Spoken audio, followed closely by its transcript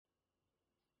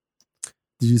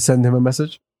Did you send him a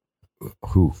message?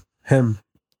 Who? Him.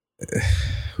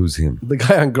 Who's him? The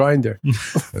guy on Grindr.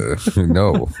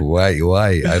 No.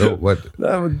 Why? I don't. What?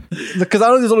 Because I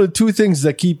know there's only two things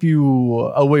that keep you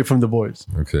away from the boys.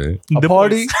 Okay. A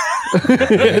party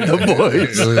and the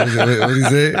boys. What do you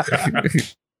say?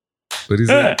 What do you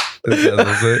say?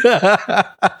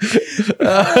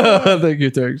 Thank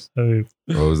you, Turks.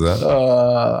 What was that?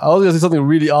 I was going to say something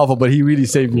really awful, but he really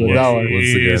saved me with that one.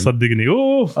 Once again. صدقني.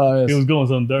 Oh, Yes. he was going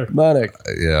some dark. Manik.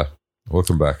 Yeah.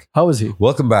 Welcome back. How is he?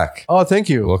 Welcome back. Oh, thank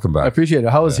you. Welcome back. I appreciate it.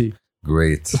 How is he?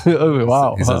 Great. Oh,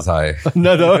 wow. He says hi.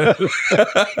 No.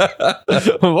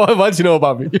 Why'd you know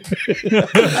about me?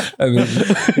 I mean,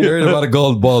 you heard about a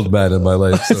bald man in my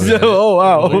life. So, yeah. Oh,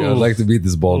 wow. I'd like to meet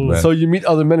this bald man. So you meet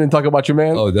other men and talk about your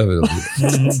man? Oh, definitely.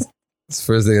 It's the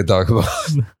first thing I talk about.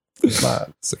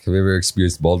 So have you ever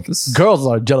experienced baldness? Girls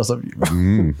are jealous of you.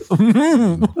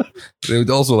 They would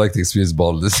also like to experience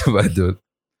baldness if I do it.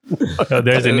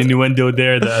 There's an innuendo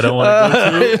there that I don't want to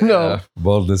go to. No.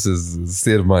 Baldness is a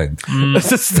state of mind.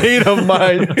 It's a state of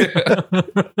mind.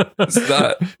 It's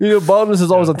not. You know, baldness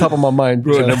is always on top of my mind.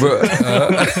 Bro, number,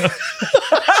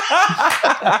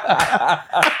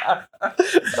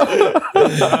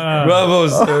 bravo,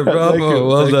 sir. Bravo. Thank you,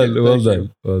 Well thank done. you, Well thank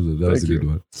done. Well done. That was a Thank good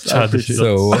one. I appreciate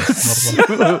So,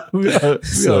 we are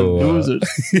losers.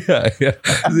 yeah.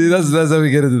 See, that's how we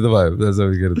get into the vibe.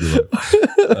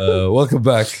 Welcome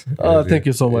back. Thank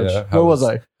you so much. Yeah, Where was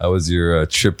I? How was your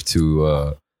trip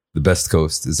to the best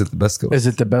coast? Is it the best coast? Is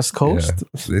it the best coast?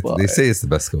 Yeah. They say it's the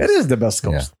best coast. It is the best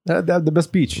coast. They have the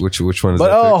best beach. Which one is But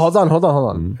that? hold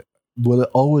on. Will it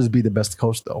always be the best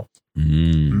coast though?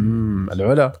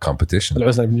 العلا. Competition.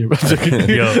 العلا I'm joking.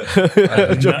 Yo,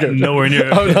 I'm joking. nowhere near.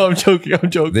 I'm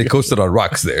joking. They coasted on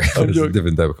rocks there. I'm It's a joking.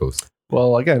 different type of coast.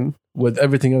 Well, again, with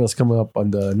everything else coming up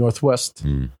on the northwest,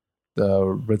 Mm. the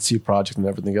Red Sea project and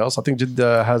everything else, I think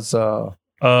Jeddah has no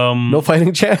No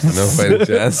fighting chance. No fighting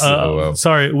chance. Oh, wow.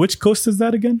 Sorry, which coast is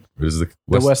that again? Where's the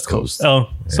West Coast. Oh,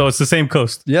 so it's the same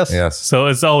coast. Yes. Yes. So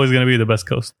it's always going to be the best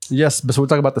coast. Yes, but we're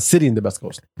talking about the city in the best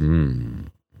coast. Mm.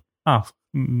 Oh,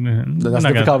 That's a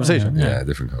different conversation. Yeah,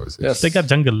 different conversation. Yes. They got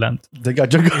jungle land. They got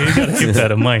jungle. You got to keep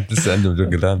that in mind. This is the end of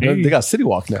Jungle Land. They got City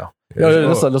Walk now. Yeah.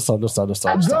 Let's start.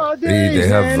 They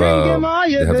have experiences.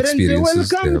 They have a season.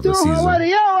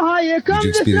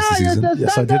 Did you experience the season?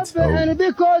 Yes, I did.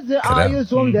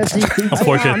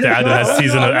 Unfortunately, Adel has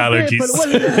seasonal allergies.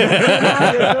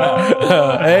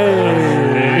 Hey.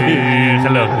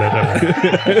 Hello.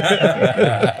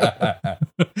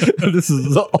 This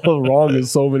is all wrong in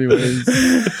so many ways.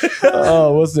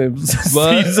 Oh, what's the name?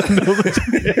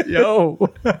 Yo.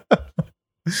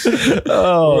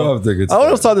 Oh. I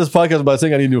want to start this podcast by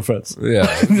saying I need new friends. Yeah,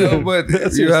 no, but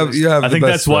you have. I think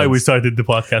that's why we started the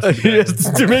podcast.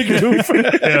 Yes, to make new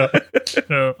friends.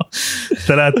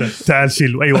 ثلاثة تعال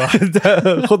شيل أي واحد.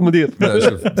 خد مدير.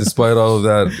 Despite all of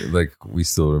that, like we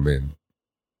still remain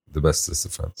the bestest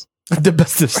of friends. The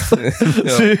bestest.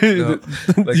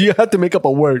 You had to make up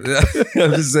a word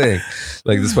I'm just saying,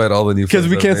 like despite all the new because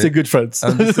friends we can't I've say made, good friends.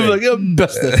 I'm just saying. Like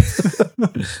bestest.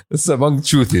 It's among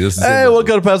truthy. This is Hey,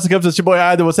 welcome to Pastor Cups. It's your boy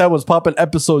Adam. What's that? What's popping?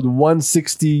 Episode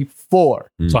 164.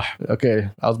 صح. Okay,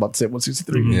 I was about to say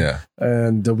 163. Yeah.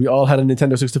 And we all had a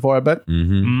Nintendo 64, I bet.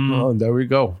 Mm-hmm. Oh, there we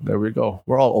go.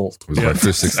 We're all old. It was my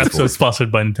first 64. Episode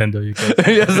sponsored by Nintendo. You guys.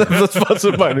 Yes, that's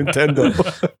sponsored by Nintendo.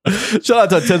 Shout out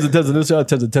to our tens and tens of listeners, shout out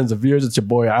to tens and tens of viewers. It's your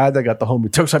boy Ad. I got the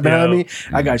homie Turks right behind me.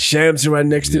 I got Shamsi right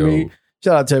next to me.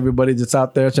 Shout out to everybody that's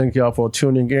out there. Thank y'all for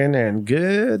tuning in and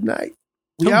good night.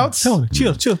 We out. Chill.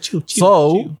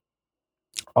 So,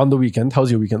 on the weekend, how's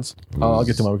your weekends? I'll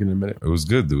get to my weekend in a minute. It was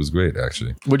good. It was great,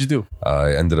 actually. What'd you do?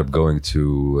 I ended up going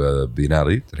to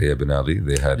Binali, Rhea Binali.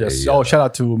 They had Yes. a Shout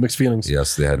out to Mixed Feelings.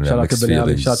 yes, they had an Shout out to Mixed Binali.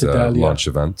 Feelings Shout out to Dahlia. launch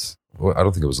event. Well, I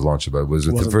don't think it was a launch event. Was it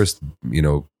the Wasn't. first,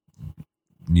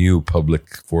 new public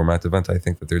format event? I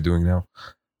think that they're doing now.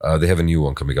 They have a new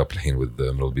one coming up with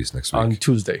the Middle Beast next week. On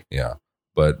Tuesday. Yeah,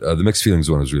 but the Mixed Feelings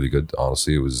one was really good.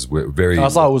 Honestly, it was very. I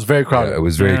saw it was very crowded. Yeah, it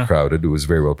was very Yeah. crowded. It was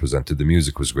very well presented. The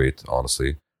music was great.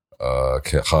 Honestly,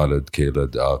 Khalid,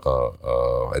 Khaled, Agha.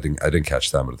 I didn't catch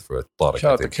Tamar for Tariq. Shout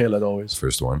I out to think, Caleb always.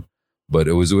 first one, but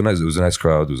it was a nice. It was a nice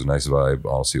crowd. It was a nice vibe.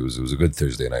 Honestly, it was a good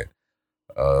Thursday night.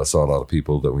 Saw a lot of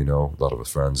people that we know, a lot of our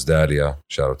friends. Daria,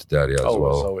 shout out to Daria as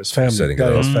well. Always family. Setting it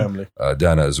That is up. family.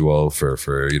 Dana as well for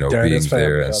Dana's being family.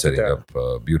 there Shout and out to setting Dana. up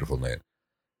a beautiful night.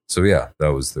 So yeah,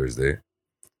 that was Thursday.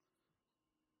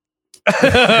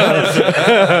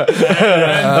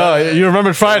 Oh, you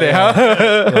remembered Friday, huh?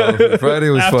 Well, Friday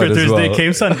was After fun Thursday as well.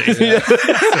 came Sunday.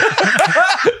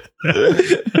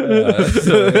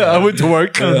 I went to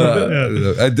work.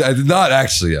 I did not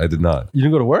actually. I did not. You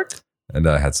didn't go to work? And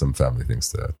I had some family things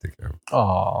to take care of.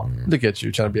 Oh, look at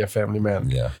you trying to be a family man.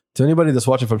 Yeah. To anybody that's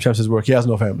watching from Champs' work, he has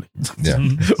no family. Yeah.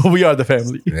 We are the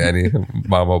family. Any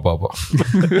mama, baba.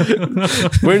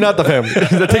 We're not the family.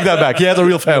 Take that back. He has a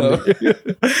real family.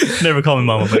 Never call me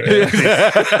mama.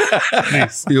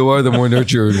 Please. You are the more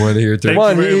nurturing one here, Turk. Come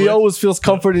on, you very he much. always feels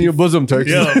comfort in your bosom, Turk.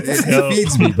 Yeah. He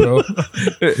feeds me, bro.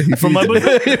 From my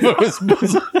bosom.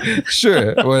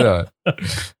 Sure, why not?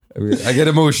 I mean, I get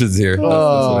emotions here. That's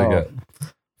what I get.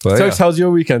 But Turks, how's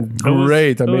your weekend?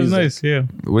 Great, That was amazing. nice, yeah.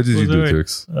 what did you was do, alright.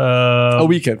 Turks? A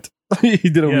weekend. He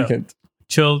did a Yeah. weekend.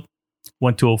 Chilled.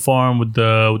 Went to a farm with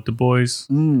the boys.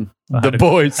 I The had a-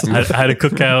 boys. I had a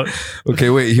cookout. Okay,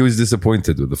 wait. He was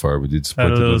disappointed with the farm. Were you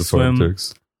disappointed little with the farm, swim.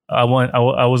 Turks? I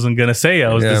wasn't gonna say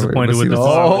I was Yeah, disappointed but with he the was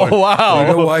farm. Oh, wow. You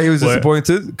know why he was Where-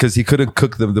 disappointed? Because he couldn't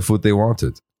cook them the food they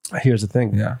wanted. Here's the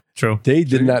thing. Yeah. True. They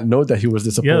did not know that he was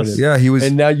disappointed. Yes. Yeah, he was.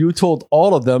 And now you told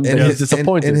all of them that he's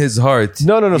disappointed. In his heart.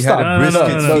 No, he stop. had a No,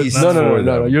 brisket no, feast no, for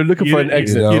them. You're looking for an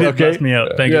exit. know. You did Okay. bless me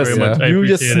out. Thank Yes, you very much. I you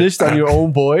just appreciate it. snitched on your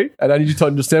own boy, and I need you to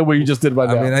understand what you just did right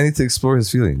I now. mean, I need to explore his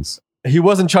feelings. He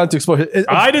wasn't trying to explore his,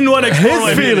 I didn't want to explore my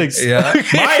his feelings. Yeah.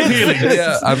 My feelings.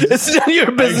 Yeah, It's not your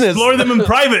I business. explore them in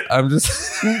private. I'm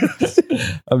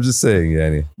just saying,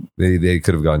 Yanni. They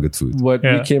could have gotten good food. What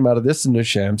Yeah. we came out of this in the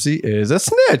Shamsi is a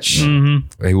snitch.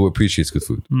 Mm-hmm. He who appreciates good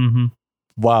food. Mm-hmm.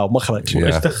 Wow, مخرج.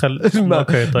 Yeah.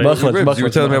 Okay, طيب. مخرج. Ribs. You were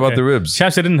telling me about the ribs.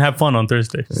 Shams, I didn't have fun on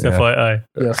Thursday. Just Yeah. FYI.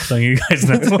 Yeah. So you guys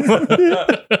know.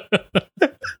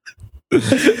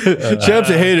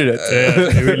 Shamsi hated it.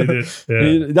 Yeah, he really did.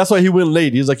 Yeah. That's why he went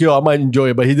late. He's like, yo, I might enjoy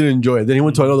it, but he didn't enjoy it. Then he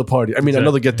went to another party. I mean,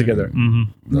 another get together. Mm-hmm.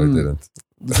 No, I didn't.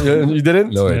 You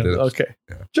didn't? No, I Yeah. didn't. Okay.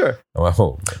 Yeah. Sure. I'm at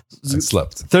home. I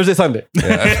slept. Thursday, Sunday.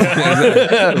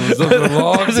 Yeah. It was a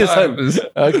long Thursday, time.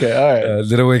 Okay, all right.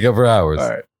 Didn't wake up for hours. All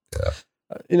right. Yeah.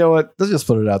 You know what? Let's just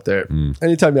put it out there. Mm.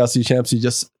 Anytime y'all see Shamsi,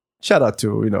 just shout out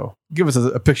to, give us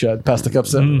a picture at Pastor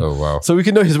Cupsa Mm. Oh, wow. so we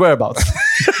can know his whereabouts.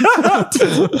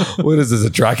 What is this, a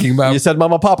tracking map? You said,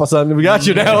 Mama, Papa, son, we got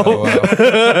you now. Oh,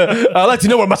 wow. I'd like to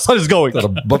know where my son is going. ترى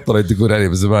بطلت تقول عليه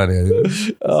بزمان يعني.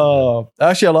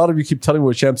 Actually, a lot of you keep telling me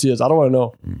where Shamsi is. I don't want to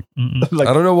know. Mm-mm.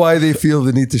 I don't know why they feel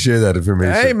the need to share that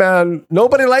information. Hey, man,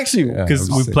 nobody likes you. Yeah, Because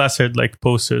I'm we saying. plastered like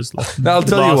posters. Like, Now, I'll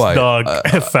tell you lost why. dog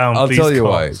found. I'll please tell you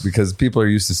call. why. Because people are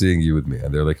used to seeing you with me,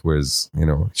 and they're like, "Where's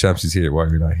Shamsi's here? Why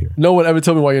are you not here?" No one ever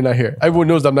told me why you're not here. Everyone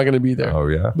knows that I'm not going to be there. Oh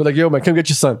yeah. But like, yo, man, come get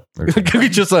your son. Okay. Come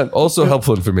get your son. Also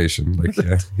helpful information. Like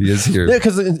he is here. Yeah,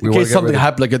 because in We wanna case get something rid of-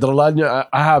 happened, like at Dalanya,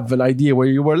 I have an idea where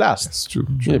you were last. It's true.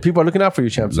 Yeah, people are looking out for you,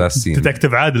 Shamsi. Last scene.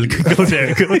 Detective Adil, go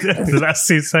there. Go there. The last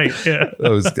scene site. Yeah.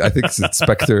 I think it's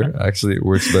Spectre. Actually, it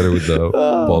works better with the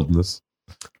baldness.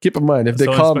 Keep in mind, if they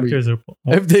So call me, inspectors are.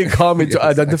 if they call me to Yeah,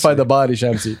 identify actually. the body,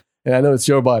 Shamsi, and I know it's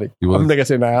your body, You will- I'm not gonna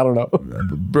say, nah, I don't know.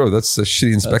 Bro, that's a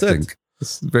shitty inspecting.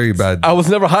 It's very bad. I was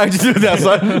never hired to do that,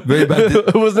 son. Very bad.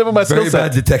 It was never my skill Very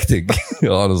bad set. detecting.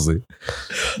 Honestly,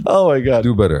 Oh my god.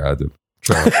 do better, Adam.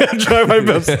 Try. Try my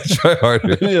best. Try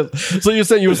harder. Yes. So you're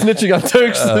saying you were snitching on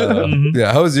Turks? Mhm.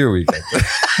 Yeah. How was your weekend?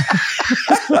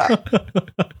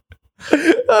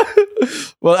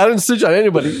 Well, I didn't snitch on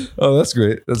anybody. Oh, that's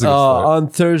great. That's a good start. On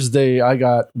Thursday, I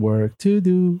got work to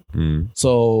do. Mm,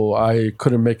 So I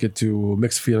couldn't make it to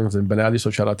Mixed Feelings in Ben Ali. So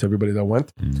shout out to everybody that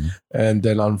went. mm. And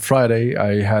then on Friday,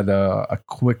 I had a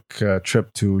quick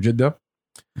trip to Jeddah.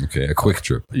 Okay, a quick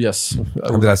trip. Yes.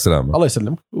 الحمد لله السلامة. Allah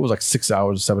Sallam. It was like 6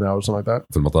 hours, 7 hours, something like that.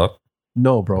 في المطار.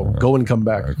 No, bro. Go and come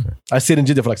back. Okay. I stayed in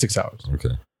Jeddah for like 6 hours. Okay.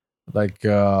 Like,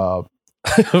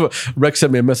 Rex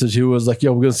sent me a message. He was like,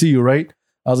 yo, we're going to see you, right?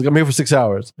 I was like, I'm here for 6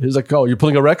 hours. He's like, oh, you're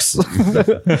pulling a Rex?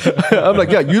 I'm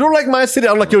like, yeah, you don't like my city. I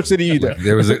don't like your city either.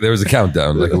 There was a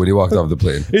countdown, like when you walked off the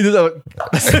plane. He did that.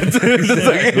 Just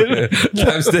like-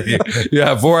 Time's ticking.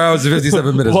 Yeah, 4 hours and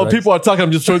 57 minutes. While right? people are talking,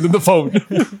 I'm just showing them the phone.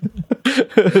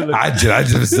 عجل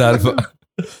بالسالفة.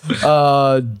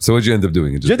 So what'd you end up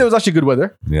doing? Jeddah was actually good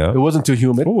weather. Yeah. It wasn't too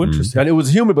humid. Oh, interesting. And it was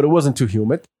humid, but it wasn't too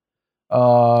humid.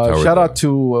 are Shout they? out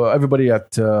to everybody at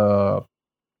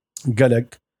Galeg.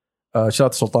 Shout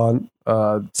out to Sultan.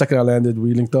 Second I landed, we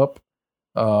linked up.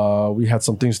 We had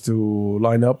some things to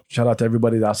line up. Shout out to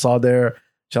everybody that I saw there.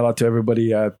 Shout out to everybody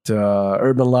at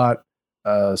Urban Lot,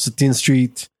 16th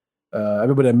Street,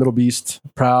 everybody at Middle Beast,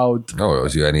 Proud. Oh,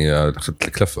 was you any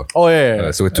كلفة? Oh,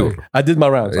 yeah. So a tour. I did my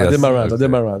rounds. I Yes, did my rounds. okay. I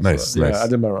did my rounds. Nice, So, nice. Yeah, I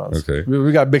did my rounds. Okay.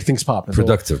 We got big things popping. So-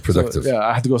 Productive. so, yeah,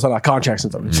 I had to go sign our contracts and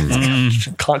stuff.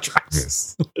 Mm. Contracts. Yes.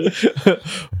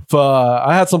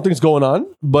 I had some things going on,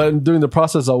 but during the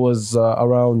process, I was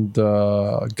around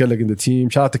Gaelig in the team.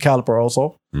 Shout out to Caliper also.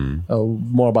 Mm.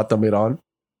 More about them later on.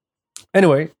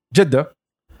 Anyway, Jeddah.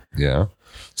 Yeah.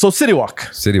 So City Walk.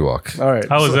 City walk. All right.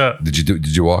 How was so, that?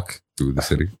 Did you walk through the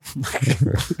city?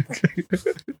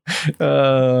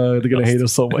 They're gonna hate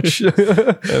us so much.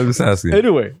 I'm just asking.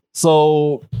 Anyway,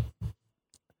 so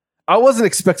I wasn't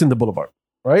expecting the Boulevard,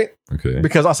 right? Okay.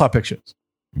 Because I saw pictures.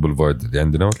 Boulevard اللي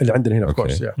عندنا. اللي عندنا هنا, of Okay.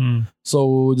 course, yeah. Mm.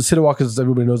 So the City Walk, as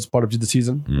everybody knows, is part of Jeddah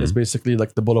season. Mm. It's basically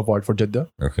like the Boulevard for Jeddah.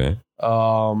 Okay.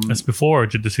 That's before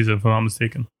Jeddah season, if I'm not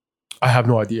mistaken. I have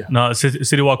no idea. No,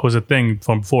 City Walk was a thing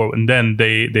from before, and then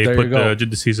they There put you go. the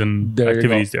Jeddah season There you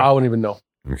activities go. there. I don't even know.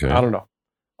 Okay. I don't know.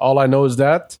 All I know is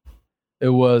that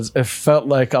it felt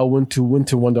like I went to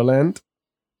Winter Wonderland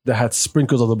that had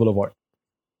sprinkles of the Boulevard.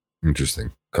 Interesting.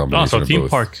 Oh, Combination so of theme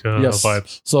both. park Yes.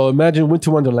 vibes. So imagine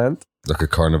Winter Wonderland. Like a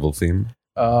carnival theme.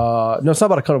 No, it's not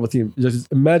about a carnival theme. Just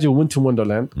imagine Winter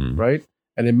Wonderland, Mm. right?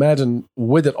 And imagine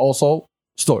with it also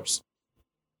stores.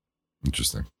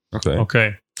 Interesting. Okay.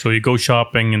 Okay, so you go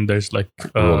shopping and there's like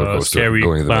Roller coaster scary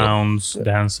going in the middle. clowns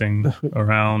dancing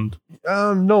around.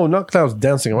 No, not clowns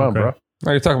dancing around, Okay. bro.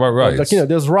 Now you're talking about rides. Like,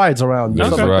 there's rides around. There's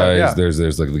stuff like rides. that, yeah.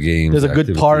 There's like the games. There's a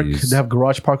good park. activities. They have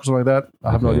garage park or something like that.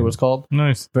 I have no Okay. idea what it's called.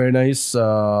 Nice. Very nice.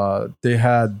 They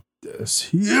had this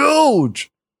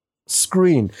huge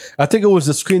screen. I think it was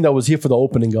the screen that was here for the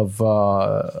opening of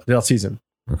the season.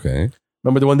 Okay.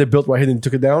 Remember the one they built right here and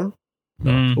took it down?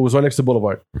 Mm. It was right next to the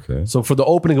Boulevard. Okay. So for the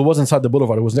opening, it wasn't inside the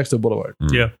Boulevard. It was next to the Boulevard.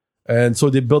 Mm. Yeah. And so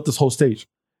they built this whole stage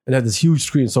and had this huge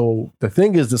screen. So the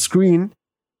thing is, the screen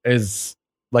is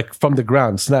like from the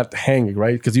ground. It's not hanging,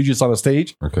 right? Because usually it's on a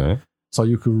stage. Okay. So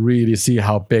you could really see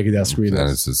how big that screen And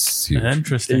is. it's just huge.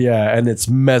 Interesting. Yeah, and it's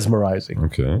mesmerizing.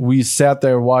 Okay. We sat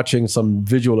there watching some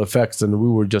visual effects and we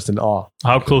were just in awe.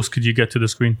 How close could you get to the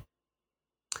screen?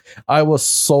 I was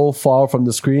so far from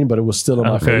the screen, but it was still in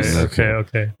my Okay, face.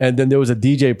 okay. And then there was a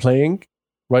DJ playing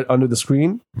right under the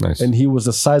screen, Nice. and he was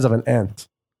the size of an ant.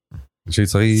 شيء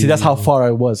صغير. See, that's how far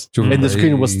I was. شوف And the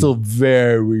screen was معي. still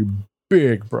very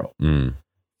big, bro. Mm.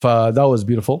 That was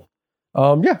beautiful.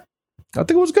 Yeah, I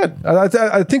think it was good.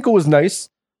 I think it was nice.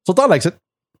 Sultan likes it.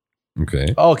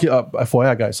 Okay. Oh, okay,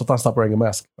 FYI, guys, Sultan stopped wearing a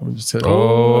mask. I'm just kidding.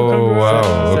 Oh, wow.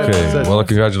 That's it, Okay. that's it. Well,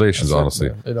 congratulations, honestly.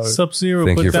 You know, Sub-Zero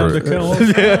Thank put you down for- the kill.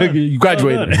 yeah, you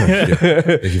graduated.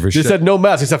 Thank you for They said no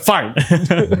mask. He said fine.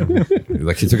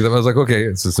 Like he took it up. I was like,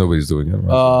 okay, since nobody's doing it.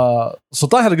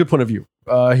 Sultan had a good point of view.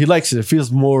 He likes it. It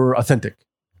feels more authentic.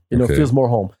 It Okay. feels more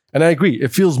home. And I agree.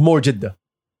 It feels more Jeddah.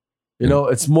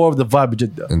 It's more of the vibe of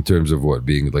Jeddah. In terms of what?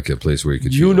 Being like a place where you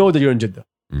could You chill. know that you're in Jeddah.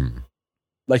 Mm.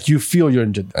 Like you feel you're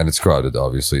in Jeddah. And it's crowded,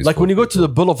 obviously. It's Like when you full go of to the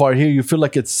boulevard here, you feel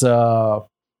like it's an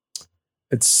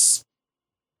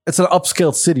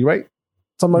upscale city, right?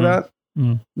 Something like that.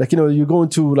 Mm. Like you go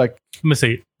into like Let me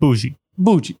say bougie.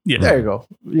 bougie. Yeah. There you go.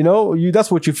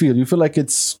 That's what you feel. You feel like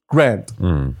it's grand.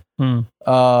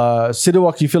 people. City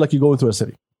walk, you feel like you go into a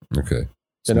city. Okay.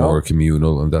 It's You know? more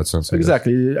communal in that sense. I guess.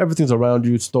 Exactly. Everything's around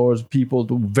you, stores, people,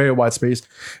 very wide space.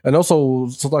 And also,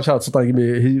 Sultan, shout out to Sultan,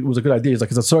 he was a good idea. It's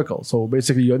like it's a circle. So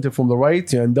basically, you enter from the right,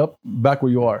 you end up back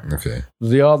where you are. Okay.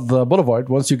 The Boulevard,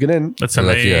 once you get in, That's Like,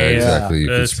 amazing. yeah, exactly. You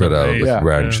can That's spread out like amazing. Yeah.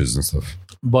 ranches and stuff.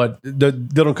 but they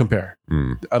don't compare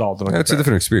Mm. at all. They don't Yeah, it's a compare.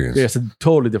 different experience. Yeah, it's a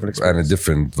totally different And a experience.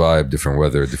 different vibe, different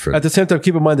weather, different. At the same time,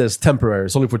 keep in mind that it's temporary.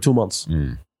 It's only for 2 months.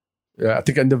 Mm. Yeah, I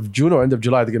think end of June or end of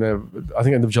July. I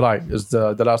think end of July is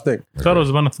the last thing. I thought it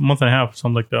was a month and a half,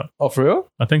 something like that. Oh, for real?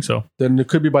 I think so. Then it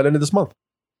could be by the end of this month.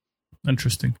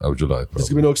 Interesting. Oh, July. There's Probably.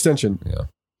 gonna be no extension. Yeah.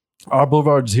 Our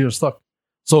boulevard is here stuck.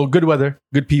 So good weather,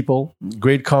 good people,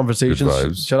 great conversations.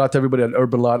 Good vibes. Shout out to everybody at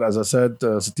Urban Lot, as I said,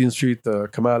 16th Street,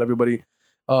 Kamal, everybody.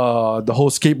 The whole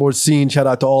skateboard scene. Shout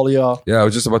out to all of y'all. Yeah, I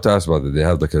was just about to ask about it. They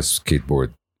had like a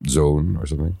skateboard zone or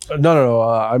something. No.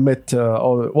 I met.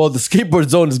 The skateboard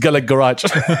zone is Galak Garage.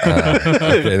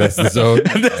 Okay, that's the zone.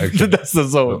 Okay. That's the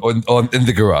zone. In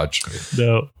the garage.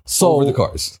 No. So Over the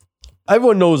cars.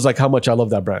 everyone knows like how much I love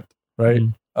that brand, right?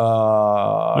 Mm. I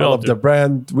all love do. the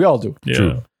brand. We all do. Yeah.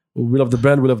 True. We love the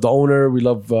brand. We love the owner. We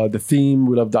love the theme.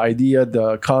 We love the idea,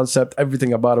 the concept,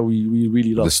 everything about it. We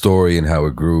really love. The story and how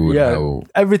it grew. Yeah. And how,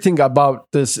 Everything about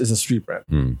this is a street brand.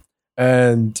 Mm.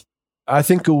 And I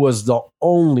think it was the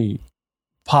only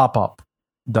pop-up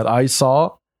that I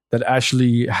saw that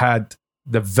actually had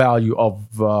the value of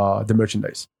the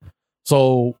merchandise.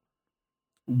 So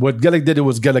what Gallic did, it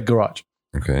was Gallic Garage.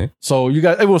 Okay. So you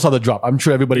guys, everyone saw the drop. I'm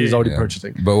sure everybody is already Yeah.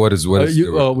 purchasing. But what is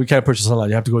We can't purchase online.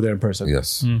 You have to go there in person.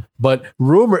 yes. But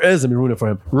rumor is, let me ruin it for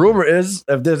him. Rumor is,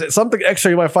 if there's something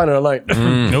extra, you might find it online.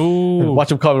 Mm. No.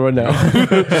 Watch him comment right now.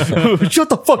 Shut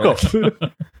the fuck up.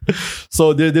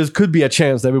 So there could be a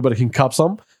chance that everybody can cop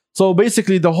some. So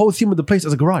basically, the whole theme of the place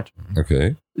is a garage.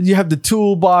 Okay. You have the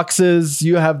toolboxes,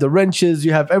 you have the wrenches,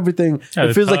 you have everything. Yeah, it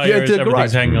the feels like you're into a everything's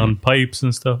garage. hanging on pipes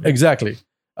and stuff. Exactly.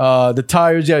 The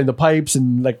tires, and the pipes,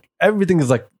 and like everything is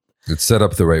like It's set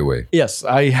up the right way. Yes,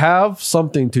 I have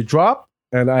something to drop,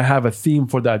 and I have a theme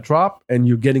for that drop, and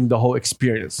you're getting the whole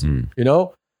experience. You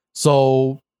know,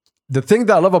 so the thing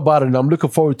that I love about it, and I'm looking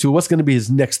forward to, what's going to be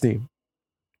his next theme.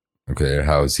 Okay,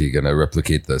 how is he gonna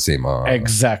replicate the same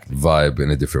Exactly. vibe in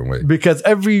a different way? Because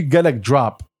every Genek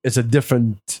drop is a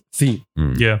different theme,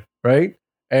 Yeah. right?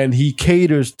 And he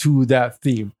caters to that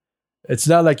theme. It's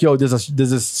not like, yo, there's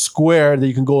a square that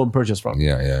you can go and purchase from.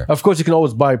 Yeah. Of course, you can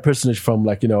always buy personage from,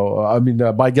 like,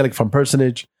 buy Genek from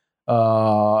personage.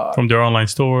 From their online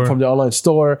store. From the online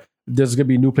store. There's going to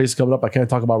be new places coming up I can't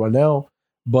talk about right now.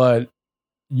 But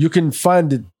you can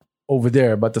find it over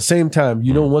there. But at the same time,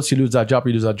 once you lose that job,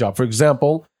 you lose that job. For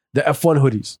example, the F1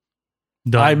 hoodies.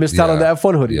 Done. I missed out on the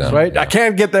F1 hoodies, right? Yeah. I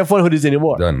can't get the F1 hoodies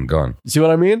anymore. Gone. You see what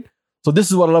I mean? So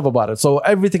this is what I love about it. So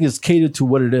everything is catered to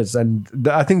what it is. And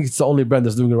I think it's the only brand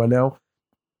that's doing it right now.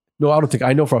 No, I don't think.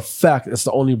 I know for a fact it's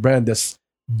the only brand that's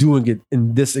doing it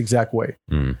in this exact way.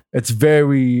 It's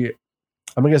very,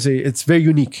 I'm going to say, it's very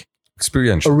unique.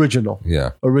 Experiential. Original.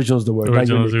 Yeah. Original is the word.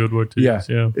 Original is a good word to use.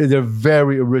 Yeah. They're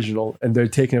very original and they're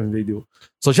taking everything they do.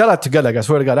 So shout out to Genek. I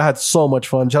swear to God, I had so much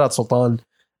fun. Shout out Sultan.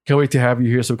 Can't wait to have you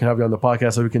here so we can have you on the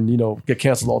podcast so we can, get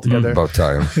canceled altogether. About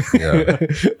time. Yeah.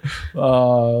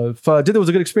 Jeddah was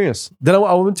a good experience. Then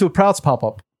I went to a Prouds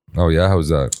pop-up. Oh yeah, how's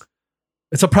that?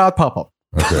 It's a Proud pop-up.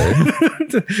 Okay.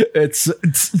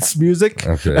 it's music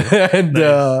Okay. and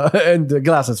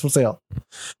glasses for sale.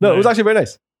 No, it was actually very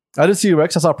nice. I didn't see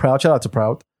Rex. I saw Proud. Shout out to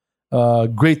Proud.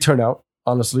 Great turnout,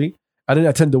 honestly. I didn't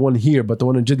attend the one here, but the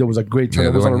one in Jeddah was a great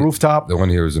turnout. It was on a rooftop. The one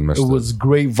here was in Masjid. It was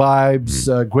great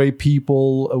vibes, great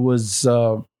people. It was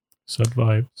Sad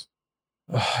vibes.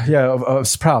 I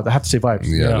was proud. I have to say vibes.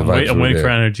 Yeah, the vibes I'm were waiting there. for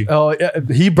energy. Oh, yeah,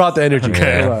 he brought the energy.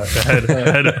 Okay.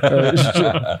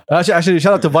 Actually,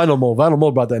 shout out to Vinyl Mo. Vinyl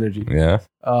Mo brought the energy. Yeah.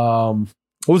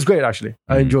 It was great, actually.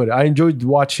 I enjoyed it. I enjoyed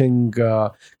watching,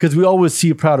 because we always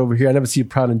see Proud over here. I never see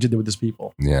Proud in Jeddah with his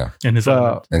people. Yeah. And his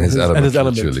element. And his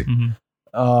element. Literally.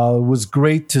 It was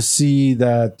great to see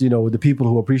that, the people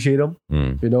who appreciate him,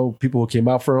 people who came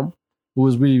out for him, who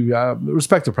was really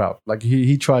respect to Proud. Like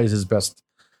he tries his best.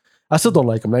 I still don't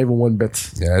like him, not even one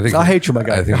bit. Yeah, I hate you, my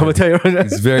guy. I I'm think gonna tell you right now.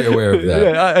 he's very aware of that.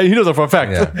 Yeah, he knows it for a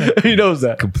fact. Yeah. He knows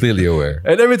that. Completely aware.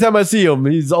 And every time I see him,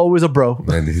 he's always a bro.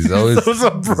 And he's always, He's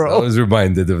a bro. he's always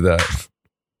reminded of that.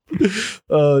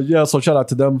 So shout out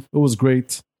to them. It was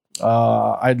great.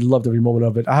 I loved every moment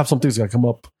of it. I have some things that come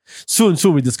up soon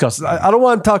we discuss. I don't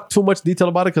want to talk too much detail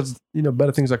about it because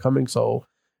better things are coming. So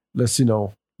let's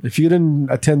if you didn't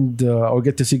attend or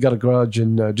get to see Got a Garage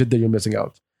in Jeddah, you're missing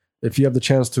out. If you have the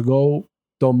chance to go,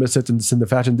 don't miss it. It's in the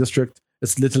fashion district.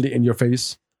 It's literally in your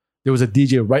face. There was a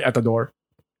DJ right at the door.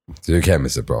 So you can't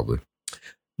miss it probably.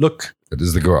 Look, It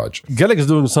is the garage. Genek is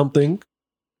doing something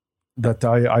that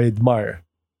I admire.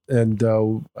 And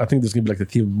I think this is going to be like the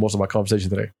theme of most of my conversation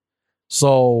today.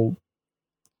 So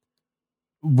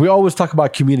we always talk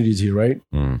about communities here, right?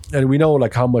 And we know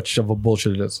like how much of a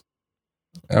bullshit it is.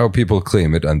 How people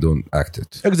claim it and don't act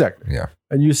it. Exactly. Yeah.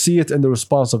 And you see it in the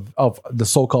response of the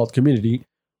so-called community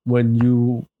when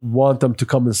you want them to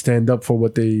come and stand up for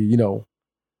what they,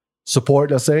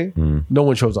 support, let's say. No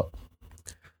one shows up.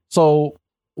 So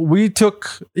we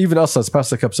took, even us as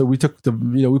Pastor Cup, so we took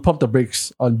we pumped the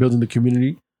brakes on building the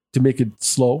community to make it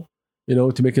slow,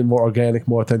 to make it more organic,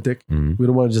 more authentic. We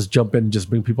don't want to just jump in and just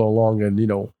bring people along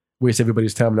and, waste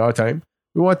everybody's time and our time.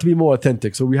 We want it to be more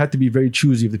authentic. So we had to be very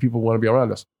choosy if the people want to be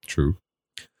around us. True.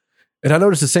 And I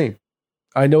noticed the same.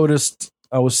 I noticed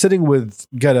I was sitting with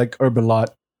Genek, Urban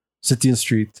Lot, City and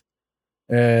Street,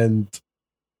 and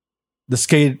the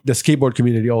skateboard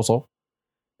community also,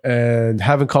 and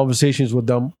having conversations with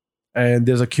them. And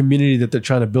there's a community that they're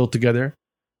trying to build together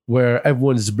where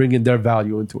everyone is bringing their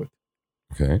value into it.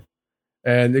 Okay.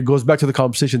 And it goes back to the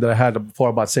conversation that I had before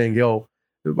about saying,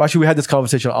 actually we had this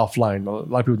conversation offline. A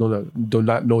lot of people do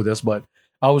not know this, but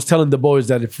I was telling the boys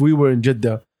that if we were in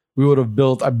Jeddah, we would have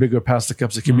built a bigger Pastor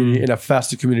Capsa community and a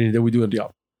faster community than we do in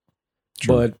Riyadh.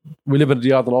 True. But we live in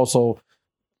Riyadh and also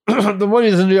the money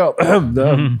is in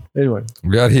Riyadh. Anyway.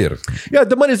 We are here. Yeah,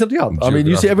 the money is in Riyadh. I mean,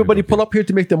 you see everybody pull up here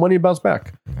to make the money bounce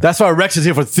back. That's why Rex is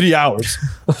here for 3 hours.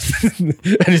 And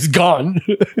he's gone.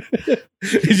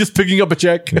 He's just picking up a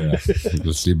check. Yeah.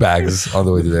 You'll see bags on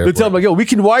the way to there. They tell him, like, we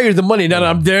can wire the money. Now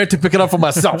I'm there to pick it up for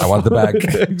myself. I want the bag.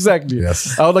 Exactly.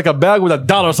 Yes. I would like a bag with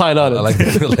a $sign on it. I like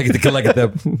to collect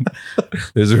them.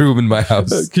 There's a room in my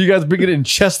house. Can you guys bring it in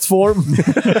chest form?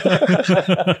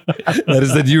 That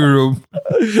is the new room.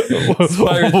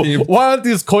 Fire theme. Why aren't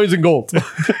these coins in gold?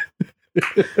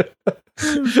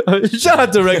 Shout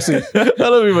out to Rexy. I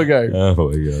love you, my guy. Oh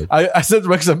my god. I sent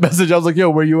Rex a message. I was like, yo,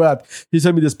 where you at? He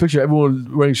sent me this picture.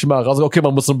 Everyone wearing shemagh. I was like, okay, my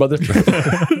Muslim brother.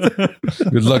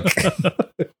 Good luck.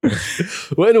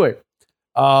 Well, anyway,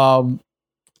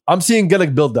 I'm seeing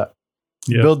Gaelic build that.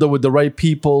 Yeah. Build it with the right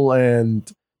people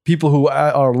and people who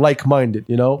are like-minded,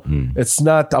 you know? It's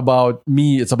not about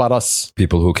me, it's about us.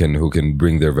 People who can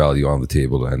bring their value on the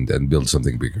table and build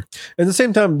something bigger. At the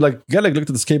same time, like Gaelic looked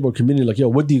at the skateboard community like, yo,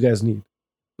 what do you guys need?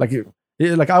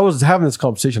 Like I was having this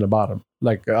conversation about him,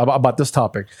 like about this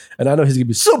topic. And I know he's gonna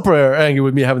be super angry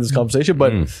with me having this conversation,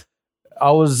 but I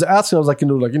was asking, I was like,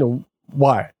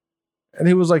 why? And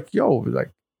he was like, yo, like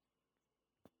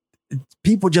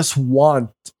people just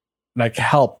want like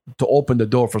help to open the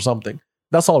door for something.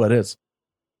 That's all it is.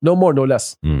 No more, no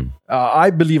less.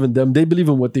 I believe in them. They believe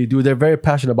in what they do. They're very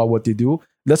passionate about what they do.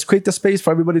 Let's create the space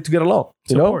for everybody to get along.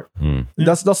 You know,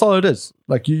 that's all it is.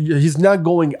 Like he's not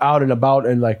going out and about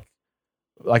and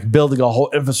like building a whole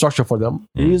infrastructure for them.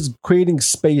 He's creating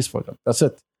space for them. That's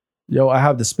it. Yo, I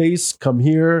have the space. Come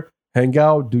here, hang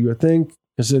out, do your thing.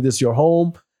 Consider this your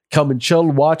home. Come and chill,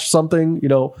 watch something. You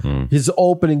know, he's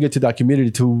opening it to that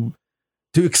community to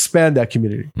expand that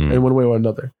community in one way or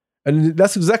another. And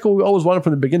that's exactly what we always wanted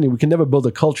from the beginning. We can never build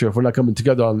a culture if we're not coming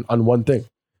together on one thing.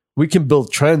 We can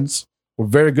build trends. We're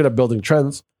very good at building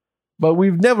trends, but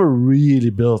we've never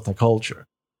really built a culture.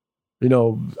 You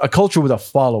know, a culture with a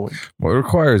following. Well, it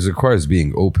requires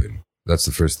being open. That's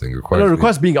the first thing. It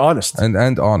requires being honest.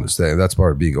 And honest. That's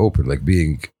part of being open, like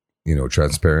being,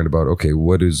 transparent about, okay,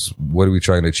 what are we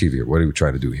trying to achieve here? What are we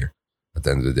trying to do here? At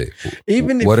the end of the day,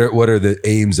 what are the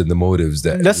aims and the motives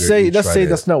that let's say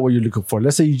that's not what you're looking for.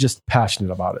 Let's say you're just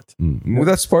passionate about it. Well,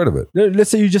 that's part of it. Let's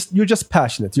say you're just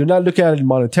passionate. You're not looking at it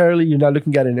monetarily. You're not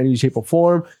looking at it in any shape or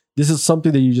form. This is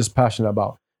something that you're just passionate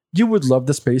about. You would love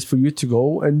the space for you to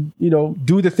go and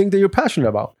do the thing that you're passionate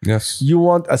about. Yes, you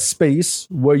want a space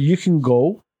where you can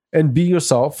go and be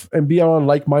yourself and be around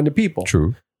like-minded people.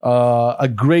 True. A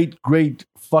great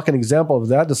fucking example of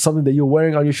that is something that you're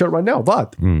wearing on your shirt right now.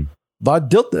 That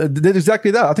did exactly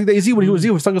that. I think the AZ when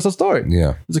he was telling us a story.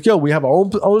 Yeah, it's like, yo, we have our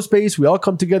own space. We all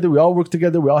come together. We all work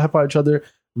together. We all help out each other.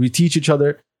 We teach each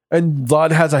other, and that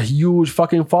has a huge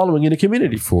fucking following in the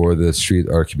community for the street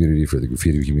art community, for the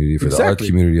graffiti community, for the art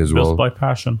community as well. Built by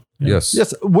passion. Yeah.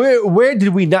 Yes. Where did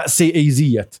we not say AZ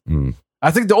yet? I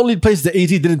think the only place the AZ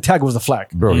didn't tag was the flag.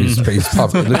 Bro, his face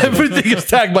popped. Everything is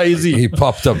tagged by AZ. He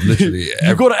popped up literally.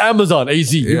 You go to Amazon,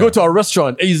 AZ. You go to a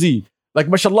restaurant, AZ. Like,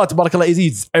 mashallah, tabarakallah, AZ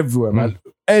is everywhere, man.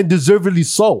 And deservedly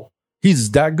so. He's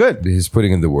that good. He's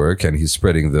putting in the work and he's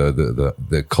spreading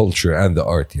the culture and the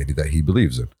art that he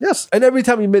believes in. Yes. And every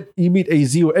time you meet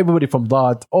AZ or everybody from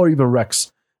Dot or even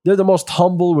Rex, they're the most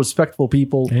humble, respectful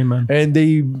people. Amen. And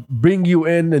they bring you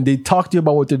in and they talk to you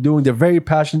about what they're doing. They're very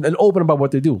passionate and open about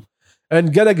what they do.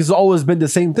 And Gaelic has always been the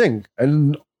same thing.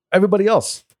 And everybody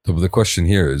else. So the question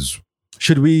here is,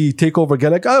 should we take over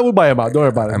Gaelic? We'll buy him out. Don't worry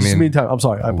about it. Meantime, I'm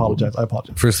sorry. I apologize.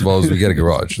 First of all, we get a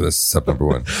garage. That's step number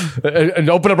one. and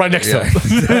open up right next to him.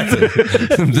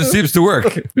 Exactly. This seems to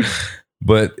work.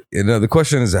 But the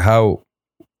question is how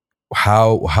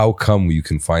come you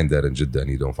can find that in Jeddah and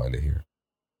you don't find it here?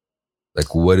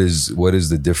 Like, what is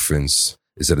the difference?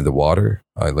 Is it in the water?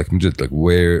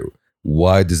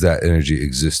 Why does that energy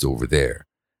exist over there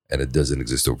and it doesn't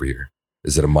exist over here?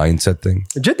 Is it a mindset thing?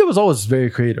 Jeddah was always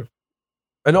very creative.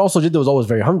 And also, Jeddah was always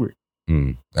very hungry.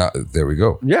 There we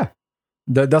go. Yeah.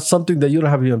 That's something that you don't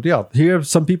have here in Riyadh. Here,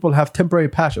 some people have temporary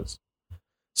passions.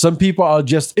 Some people are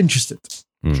just interested.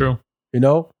 True.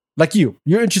 Like you.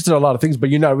 You're interested in a lot of things, but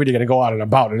you're not really going to go out and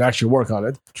about and actually work on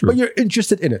it. True. But you're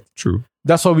interested in it. True.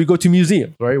 That's why we go to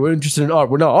museums, right? We're interested in art.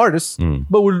 We're not artists,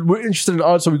 but we're interested in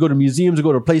art, so we go to museums, we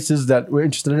go to places that we're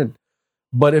interested in.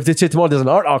 But if they say tomorrow there's an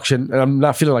art auction and I'm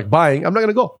not feeling like buying, I'm not going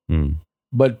to go.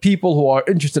 But people who are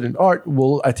interested in art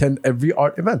will attend every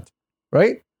art event,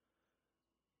 right?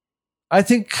 I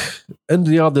think in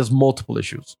Riyadh, there's multiple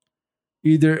issues.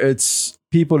 Either it's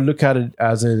people look at it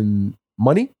as in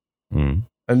money, and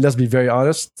let's be very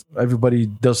honest, everybody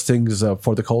does things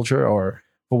for the culture or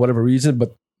for whatever reason,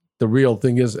 but the real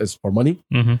thing is for money.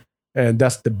 And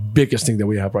that's the biggest thing that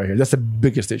we have right here. That's the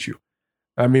biggest issue.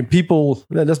 I mean, people,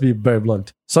 let's be very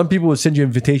blunt. Some people will send you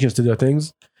invitations to their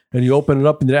things and you open it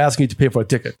up and they're asking you to pay for a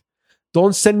ticket.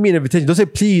 Don't send me an invitation. Don't say,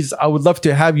 please, I would love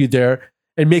to have you there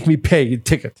and make me pay a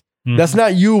ticket. That's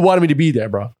not you wanting me to be there,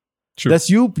 bro. True. That's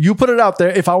you. You put it out there.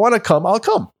 If I want to come, I'll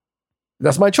come.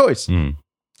 That's my choice.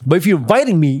 But if you're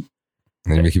inviting me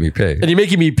and you're making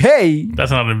me pay,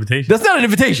 that's not an invitation. That's not an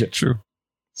invitation. True.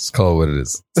 It's called what it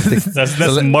is.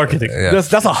 That's marketing. Yeah.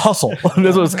 That's a hustle.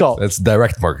 That's what it's called. That's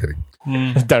direct marketing.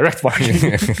 Direct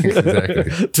marketing.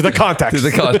 Exactly. To the contact. To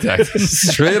the contact.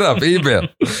 Straight up email.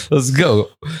 Let's go.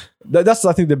 That's,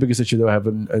 I think, the biggest issue that we have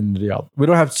in Riyadh. We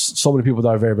don't have so many people that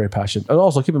are very, very passionate. And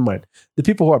also, keep in mind, the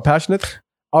people who are passionate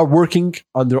are working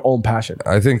on their own passion.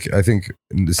 I think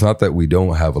it's not that we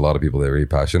don't have a lot of people that are very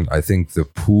passionate. I think the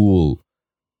pool,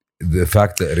 the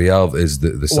fact that Riyadh is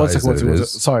the size that it is.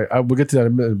 Sorry, we'll get to that in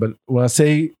a minute. But when I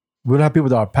say we don't have people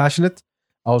that are passionate,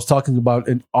 I was talking about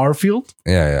in our field.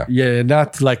 Yeah.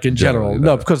 Not like in general.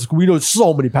 No, because we know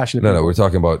so many passionate people. No, we're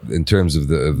talking about in terms of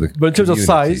the but in terms of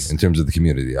size. In terms of the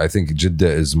community. I think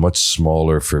Jeddah is much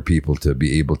smaller for people to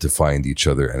be able to find each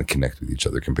other and connect with each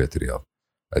other compared to Riyadh.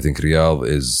 I think Riyadh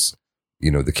is,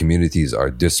 the communities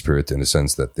are disparate in the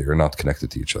sense that they are not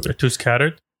connected to each other. They're too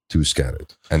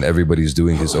scattered. And everybody's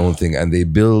doing his own thing, and they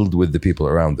build with the people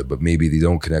around them, but maybe they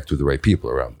don't connect with the right people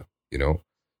around them,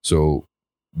 So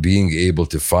being able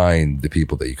to find the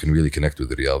people that you can really connect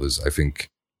with in Riyadh is, I think,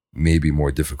 maybe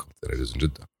more difficult than it is in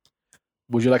Jeddah.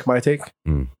 Would you like my take?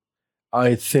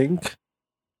 I think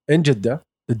in Jeddah,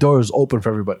 the door is open for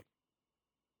everybody.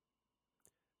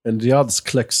 In Riyadh, it's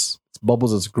cliques, it's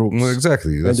bubbles, it's groups. Well,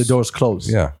 exactly. And the door's closed.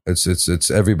 Yeah.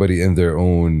 It's everybody in their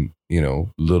own,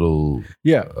 little...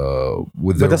 Yeah.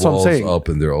 With their walls up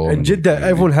in their own... In Jeddah,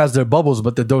 everyone has their bubbles,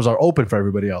 but the doors are open for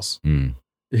everybody else.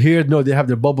 Here, no, they have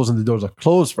their bubbles and the doors are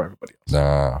closed for everybody else.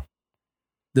 Nah.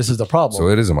 This is the problem. So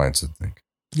it is a mindset thing.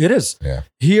 It is. Yeah.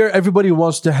 Here, everybody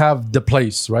wants to have the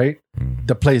place, right?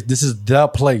 The place. This is the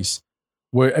place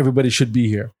where everybody should be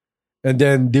here. And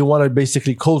then they want to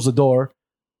basically close the door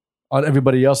on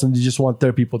everybody else and they just want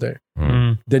their people there.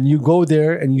 Then you go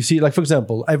there and you see, like, for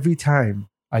example, every time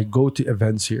I go to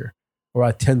events here or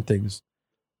I attend things,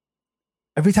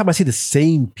 every time I see the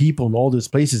same people in all these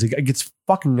places, it gets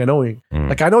fucking annoying.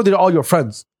 Like, I know they're all your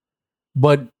friends,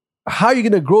 but how are you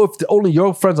going to grow if only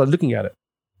your friends are looking at it?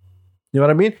 You know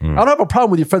what I mean? I don't have a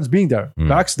problem with your friends being there.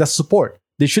 That's support.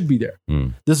 They should be there.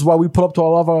 This is why we pull up to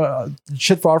all of our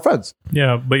shit for our friends.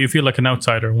 Yeah, but you feel like an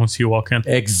outsider once you walk in.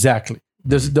 Exactly.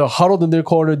 They're huddled in their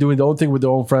corner doing their own thing with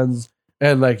their own friends,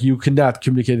 and like you cannot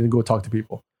communicate and go talk to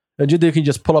people. And Jeddah can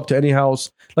just pull up to any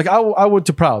house. Like I went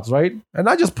to Prouds, right? And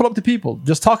I just pull up to people,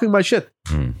 just talking my shit.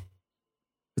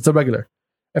 It's a regular.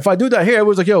 If I do that here, it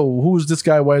was like, yo, who's this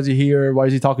guy? Why is he here? Why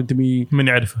is he talking to me? من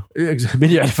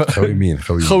يعرفه. How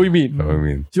you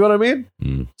mean? See what I mean?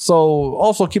 So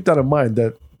also keep that in mind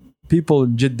that people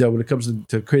in Jeddah, when it comes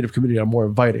to creative community, are more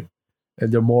inviting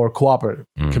and they're more cooperative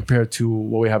compared to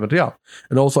what we have in Riyadh.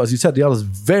 And also, as you said, Riyadh is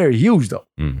very huge though.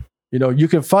 You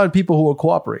can find people who will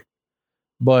cooperate,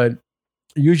 but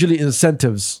usually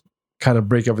incentives kind of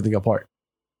break everything apart.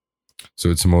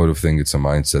 So it's a motive thing, it's a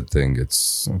mindset thing,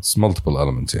 it's multiple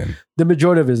elements in. The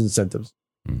majority of it is incentives.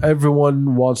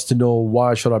 Everyone wants to know,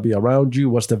 why should I be around you?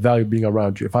 What's the value of being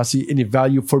around you? If I see any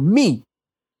value for me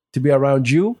to be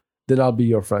around you, then I'll be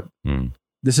your friend.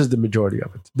 This is the majority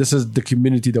of it. This is the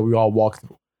community that we all walk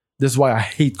through. This is why I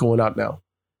hate going out now,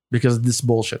 because of this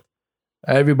bullshit.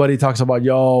 Everybody talks about,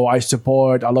 yo, I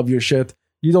support, I love your shit.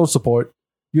 You don't support,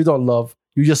 you don't love,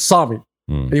 you just saw me.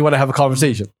 And you want to have a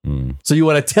conversation. So you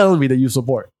want to tell me that you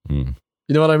support. You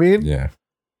know what I mean? Yeah.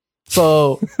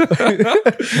 So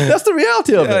that's the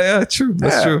reality of it. Yeah, true.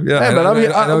 That's true. Yeah. Hey, but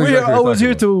we're always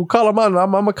here to call them out.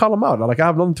 I'm gonna call them out. Like, I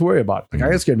have nothing to worry about. Like,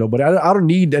 I ain't scared of nobody. I don't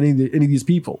need any of these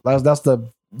people. That's the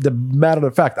matter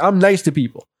of fact. I'm nice to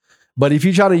people. But if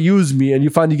you try to use me and you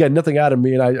find you get nothing out of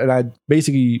me and I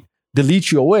basically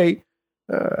delete you away,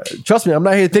 trust me, I'm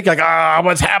not here to think like,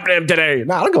 what's happening today?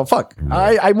 Nah, I don't give a fuck.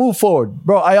 I move forward.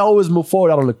 Bro, I always move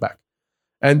forward. I don't look back.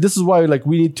 And this is why, like,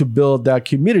 we need to build that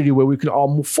community where we can all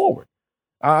move forward.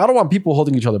 I don't want people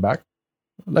holding each other back.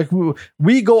 Like,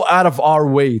 we go out of our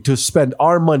way to spend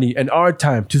our money and our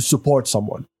time to support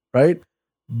someone, right?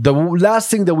 The last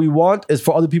thing that we want is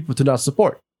for other people to not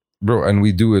support. Bro, and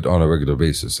we do it on a regular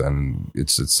basis. And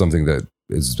it's something that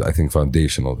is, I think,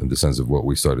 foundational in the sense of what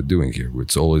we started doing here.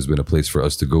 It's always been a place for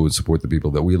us to go and support the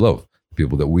people that we love, the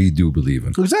people that we do believe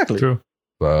in. Exactly. True.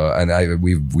 And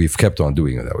we've kept on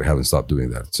doing that. We haven't stopped doing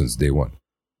that since day one.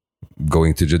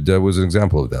 Going to Jeddah was an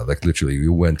example of that. Like, literally,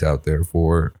 you went out there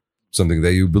for something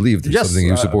that you believed in, something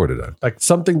you supported in. Like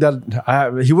something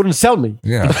that he wouldn't sell me.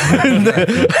 Yeah.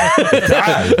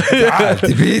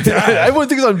 Everyone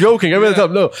thinks I'm joking. Everyone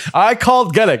thinks no. I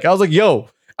called Galek. I was like, yo,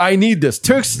 I need this.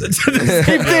 Turks,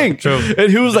 same thing. True.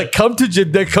 And he was like, come to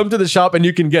Jeddah, come to the shop and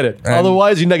you can get it.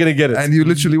 Otherwise, you're not going to get it. And you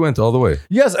literally went all the way.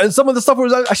 Yes. And some of the stuff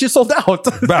was actually sold out.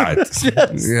 Bad.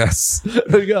 Yes.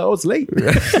 I was late.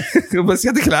 بس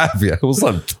يعطيك العافية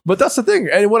وصلت. But that's the thing.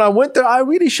 And when I went there, I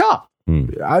really shopped.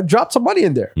 I dropped some money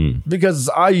in there because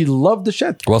I love the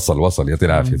shit. وصل يعطي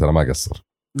العافية ترى ما قصر.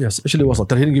 Yes, actually was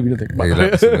not. He didn't give you anything. Like,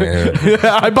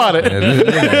 I bought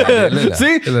it.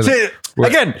 See? See?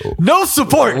 Again, no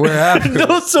support. We're happy.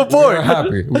 No support. We're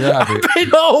happy. We're happy. I paid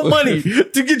my whole money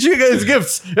to get you guys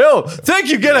gifts. Yo, thank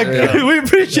you, Genek. Yeah. We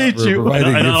appreciate We're you.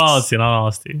 providing In all gifts.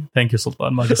 honesty. Thank you,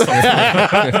 Sultan. ما قصرت.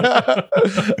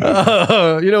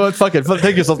 You know what? Fuck it.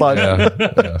 Thank you, Sultan. Yeah.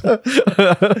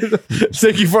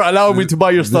 Thank you for allowing me to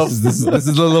buy your stuff. This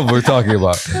is the love we're talking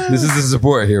about. This is the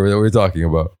support here that we're talking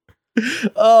about.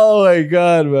 Oh my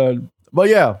god, man! But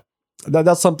yeah,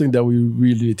 that's something that we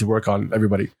really need to work on,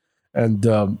 everybody. And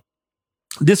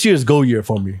this year is go year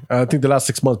for me. I think the last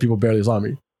 6 months people barely saw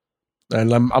me,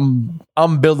 and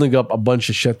I'm building up a bunch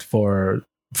of shit for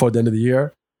the end of the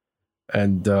year.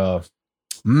 And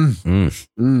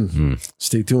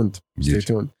stay tuned. Stay Huge.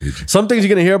 tuned. Huge. Some things you're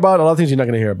gonna hear about, a lot of things you're not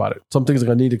gonna hear about it. Some things are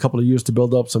gonna need a couple of years to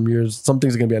build up. Some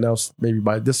things are gonna be announced maybe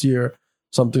by this year.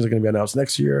 Some things are gonna be announced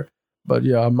next year. But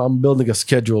yeah, I'm building a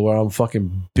schedule where I'm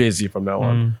fucking busy from now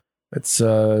on. It's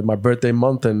my birthday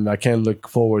month, and I can't look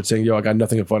forward saying, "Yo, I got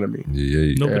nothing in front of me."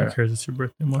 Yeah. Nobody Yeah. cares it's your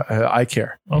birthday month. I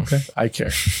care. Okay. I care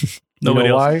Nobody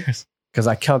know else why? cares. because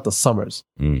I count the summers.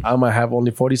 Mm. I might have only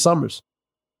 40 summers.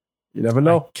 You never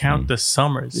know. I count the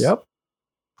summers. Yep.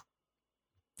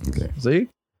 Okay. See?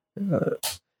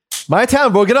 My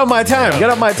time, bro. Get up my time. Get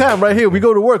up my time right here. We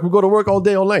go to work. We go to work all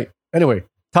day, all night. Anyway,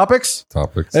 topics?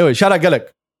 Topics. Anyway, shout out Galek.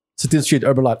 Sitin Street,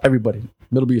 Urban Lot, everybody.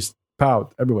 Middle East, Proud,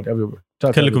 everybody, everywhere. Shout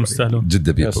out to كلكم everybody. تستاهلون.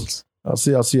 Jeddah Yes. peoples. I'll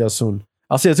see you soon.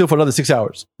 I'll see you soon for another 6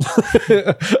 hours.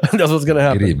 That's what's gonna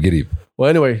happen. Garib. Well,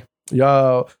 anyway,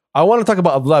 yeah, I want to talk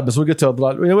about Abdullah, but we'll get to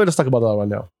Abdullah. Let's talk about that right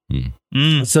now.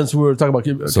 Since we were talking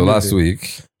about So last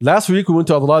week, we went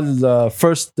to Abdullah's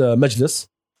first majlis.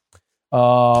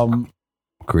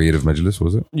 Creative Majlis,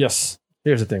 was it? Yes.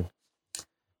 Here's the thing.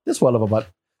 This is what I love about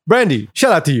Brandy.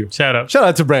 Shout out to you. Shout out. Shout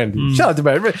out to Brandy. Shout out to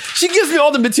Brandy. She gives me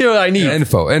all the material I need.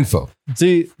 Info.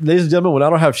 See, ladies and gentlemen, when I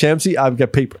don't have Shamsi, I've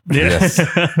got paper. Yes.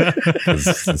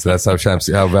 So that's how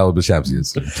valuable Shamsi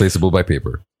is. Placeable by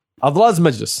paper. Abdullah's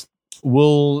Majlis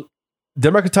will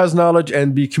democratize knowledge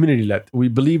and be community-led. We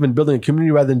believe in building a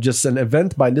community rather than just an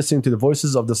event by listening to the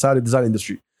voices of the Saudi design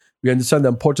industry. We understand the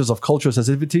importance of cultural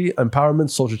sensitivity, empowerment,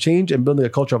 social change, and building a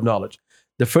culture of knowledge.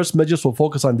 The first Majlis will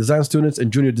focus on design students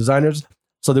and junior designers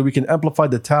so that we can amplify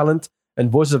the talent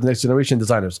and voices of next generation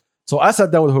designers. So I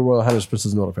sat down with Her Royal Highness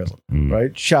Princess Noor Faisal,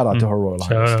 right? Shout out to Her Royal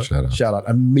Highness. Shout out. Shout out.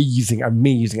 Amazing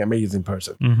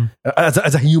person. Mhm.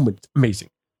 As a human, amazing.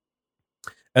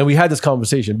 And we had this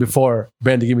conversation before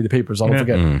Brandy gave me the papers. I'll don't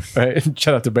forget. Right?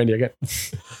 Shout out to Brandy again.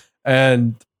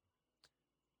 And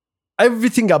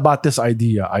everything about this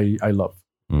idea, I love.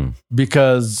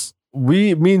 Because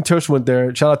me and Tersh went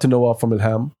there. Shout out to Noah from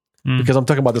Ilham. Because I'm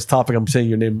talking about this topic. I'm saying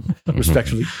your name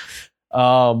respectfully.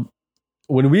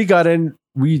 When we got in,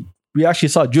 we actually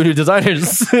saw junior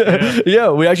designers. Yeah,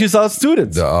 we actually saw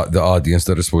students. The audience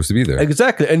that are supposed to be there.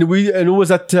 Exactly. And it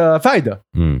was at Faida.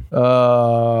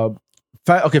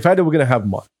 Faida, we're going to have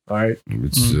him on. All right.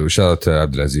 So shout out to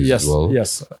Abdulaziz Yes. as well.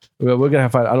 Yes. We're going to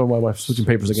have Faida. I don't know why I'm switching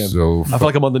papers again. So, I feel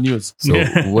like I'm on the news. so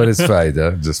what is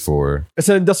Faida? Just for It's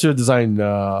an industrial design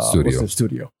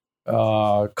Studio.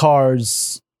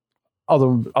 Cars,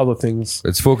 other things.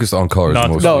 it's focused on cars Not-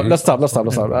 mostly. No, let's stop.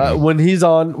 When he's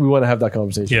on, we want to have that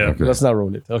conversation. Yeah. Okay. Let's not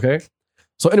ruin it. Okay.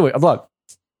 So anyway, Abdullah.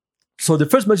 So the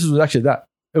first message was actually that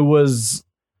there was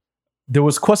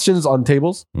questions on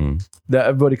tables that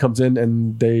everybody comes in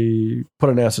and they put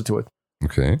an answer to it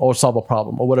Okay. or solve a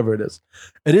problem or whatever it is.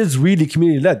 It is really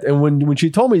community led. And when she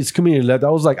told me it's community led,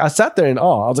 I sat there in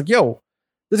awe. I was like, yo,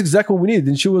 this is exactly what we need.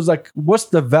 And she was like, what's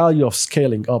the value of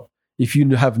scaling up if you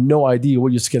have no idea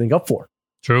what you're scaling up for?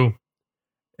 True.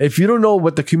 If you don't know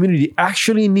what the community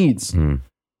actually needs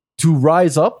to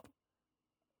rise up,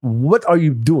 what are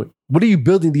you doing? What are you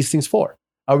building these things for?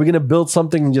 Are we going to build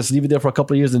something and just leave it there for a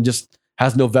couple of years and just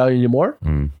has no value anymore?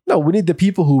 No, we need the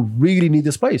people who really need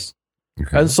this place.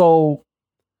 Okay. And so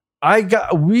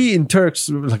we in Turks.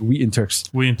 We in Turks.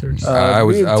 I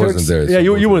we in wasn't there, Yeah,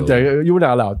 so you weren't both of there. You were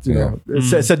not allowed. You know,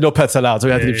 it said no pets allowed, so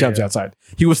we had to leave Shamsi outside.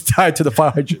 He was tied to the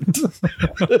fire hydrant.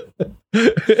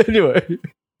 Anyway,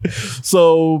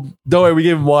 so don't worry. We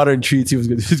gave him water and treats. He was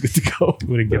good. He was good to go.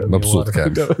 We didn't give him any Mabsout water.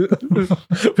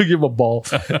 Cap. We gave him a ball.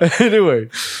 Anyway,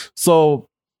 so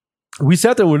we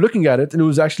sat there, we're looking at it, and it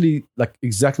was actually like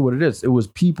exactly what it is. It was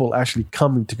people actually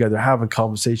coming together, having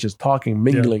conversations, talking,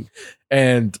 mingling,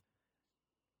 and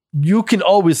you can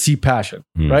always see passion,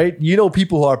 right? You know,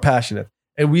 people who are passionate.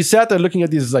 And we sat there looking at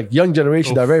these like young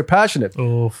generation that are very passionate.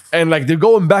 And like they're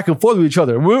going back and forth with each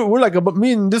other. We're like,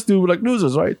 me and this dude were like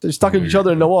losers, right? They're talking to each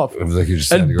other and no off. It was like you're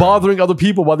just And standing bothering other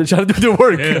people while they're trying to do their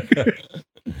work. around.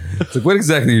 It's like, what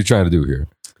exactly are you trying to do here?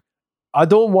 I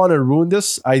don't want to ruin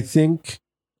this. I think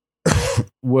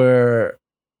where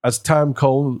as time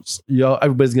goes,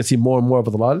 everybody's gonna see more and more of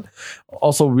Dalal.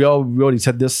 Also, we already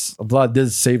said this. Dalal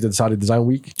did save the Saudi Design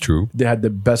Week. True. They had the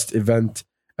best event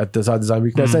at the Saudi Design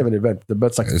Week. That's not even an event. The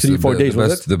best It's 3-4 days.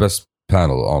 Was it? The best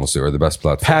panel, honestly, or the best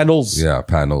platform. Panels. Yeah,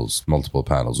 panels, multiple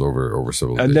panels over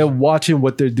several And days. then watching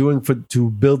what they're doing to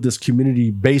build this community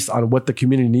based on what the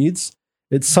community needs.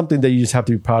 It's something that you just have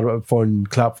to be proud of for and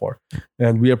clap for.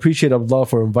 And we appreciate Allah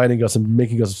for inviting us and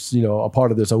making us, a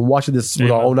part of this and watching this with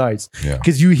our own eyes. Yeah.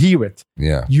 Because you hear it.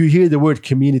 Yeah. You hear the word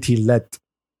community led,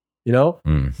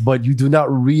 Mm. but you do not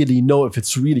really know if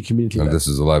it's really community And led. this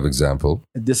is a live example.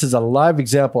 This is a live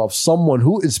example of someone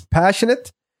who is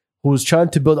passionate, who is trying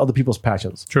to build other people's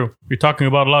passions. True. You're talking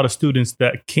about a lot of students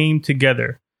that came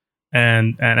together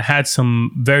and had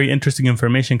some very interesting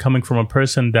information coming from a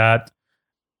person that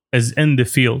is in the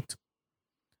field.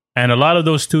 And a lot of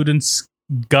those students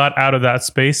got out of that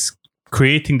space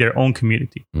creating their own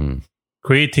community,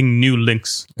 creating new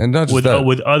links And not just with that.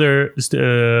 with other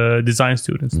design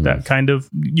students. That kind of,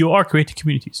 you are creating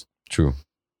communities. True.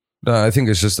 No, I think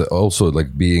it's just also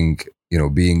like being,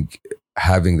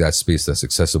 having that space that's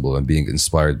accessible and being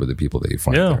inspired by the people that you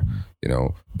find Yeah. there.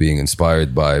 Being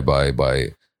inspired by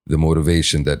the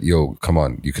motivation that, come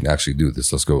on, you can actually do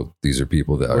this. Let's go. These are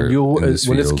people that are in this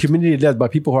When it's field. community led by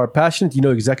people who are passionate, you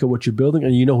know exactly what you're building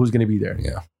and you know who's going to be there.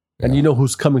 Yeah. And you know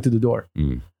who's coming to the door.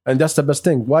 Mm. And that's the best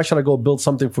thing. Why should I go build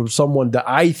something for someone that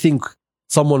I think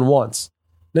someone wants?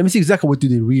 Let me see exactly what do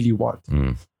they really want.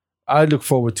 Mm. I look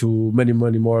forward to many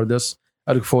more of this.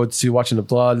 I look forward to watching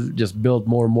Abdullah just build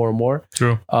more and more and more.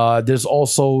 True.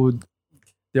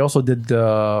 They also did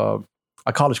a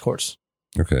college course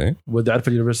Okay. with the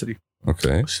Arfad University.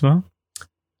 Okay. وش اسمها؟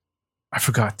 I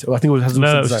forgot. I think it has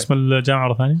لا وش اسم الجامعة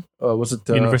مرة ثانية؟ was it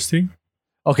University?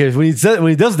 Okay, when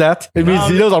he does that, it means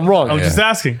he knows I'm wrong. I'm just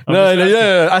asking.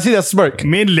 No, I see that smirk.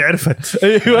 مين اللي عرفت؟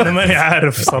 أيوة. أنا ماني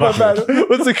عارف My صراحة. bad.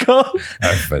 What's it called?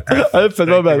 عرفت.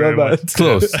 My very bad.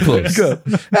 Close. Good.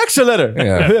 Extra letter.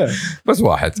 Yeah. بس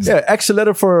واحد. Yeah, extra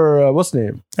letter for what's the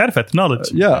name? عرفت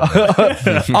knowledge. Yeah.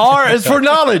 R is for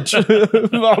knowledge.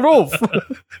 معروف.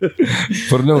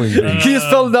 For knowing. Can you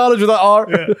spell knowledge without R?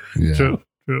 Yeah. True.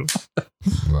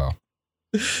 Wow.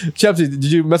 Chapsy, did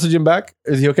you message him back?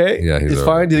 Is he okay? Yeah, he's all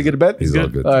fine. right. Did he get to bed? He's all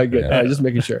good. All right, good. Yeah. All right, just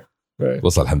making sure. Right.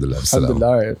 وصل الحمد لله بالسلامة. Alhamdulillah.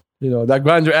 All right. That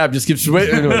Grindr app just keeps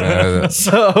waiting. Anyway.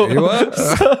 So,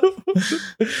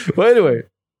 well, anyway,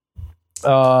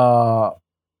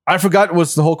 I forgot what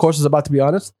the whole course is about, to be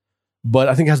honest, but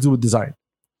I think it has to do with design.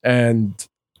 And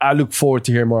I look forward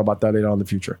to hearing more about that later on in the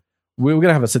future. We're going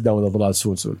to have a sit down with Abdullah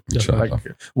soon. Inshallah.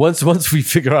 Like, once we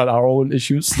figure out our own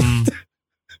issues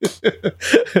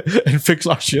and fix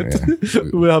our shit, Yeah.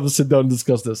 we'll have a sit down and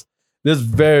discuss this. This is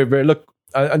look,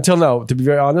 until now, to be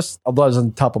very honest, Abdullah is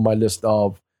on top of my list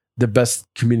of the best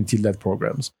community-led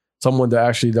programs. Someone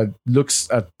that looks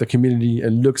at the community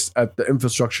and looks at the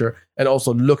infrastructure and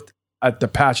also looked at the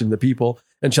passion, the people,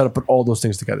 and try to put all those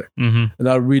things together. Mm-hmm. And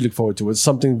I really look forward to it. It's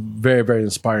something very, very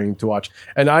inspiring to watch.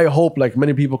 And I hope like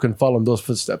many people can follow in those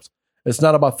footsteps. It's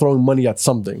not about throwing money at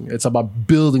something. It's about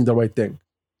building the right thing.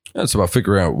 It's about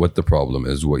figuring out what the problem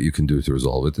is, what you can do to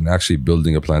resolve it, and actually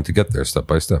building a plan to get there step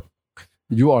by step.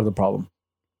 You are the problem.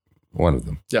 One of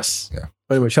them. Yes. Yeah.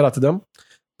 Anyway, shout out to them.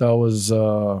 That was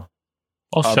Also,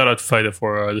 shout out to Faida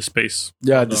for the space.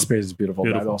 the space is beautiful.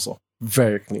 Beautiful. That also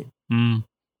very clean, Mm.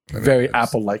 very It's-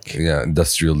 Apple-like. Yeah,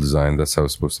 industrial design. That's how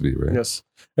it's supposed to be, right? Yes.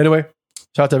 Anyway,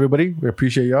 shout out to everybody. We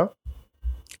appreciate y'all.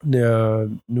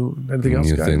 Anything else,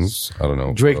 New guys? things. I don't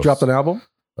know. Drake what dropped else. an album.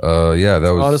 Yeah,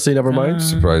 that was Honestly, never mind.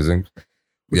 surprising.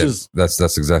 Which Yeah, is-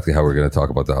 that's exactly how we're going to talk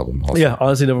about the album. Also. Yeah,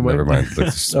 honestly, never mind. Never mind.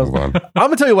 Let's just move on. I'm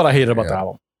gonna tell you what I hated about Yeah. the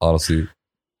album. Honestly,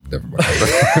 never mind.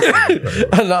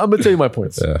 I'm gonna tell you my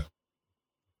points. Yeah.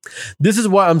 This is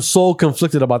why I'm so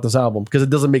conflicted about this album because it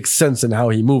doesn't make sense in how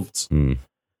he moves. Mm.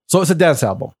 So it's a dance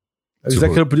album.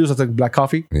 Executive producer like Black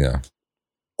Coffee. Yeah.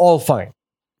 All fine.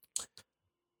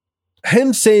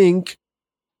 Him saying,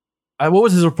 what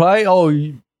was his reply? Oh,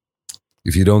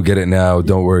 If you don't get it now,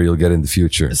 don't worry, you'll get it in the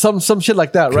future. some shit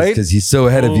like that, right? Because he's so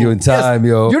ahead of you in time,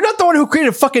 yo. You're not the one who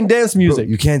created fucking dance Bro, music.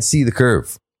 you can't see the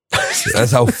curve.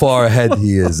 That's how far ahead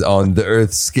he is on the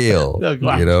Earth scale.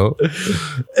 You know?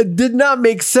 It did not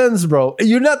make sense, bro.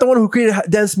 You're not the one who created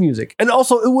dance music. And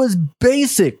also, it was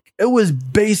basic. It was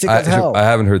basic as hell. I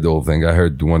haven't heard the whole thing. I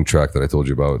heard the one track that I told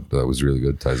you about that was really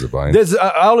good, Ties of Bind.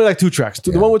 I only like two tracks.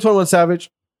 The Yeah. one with 21 Savage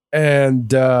and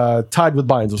Tied with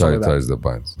Binds or something like that. Ties that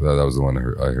Binds. That was the one I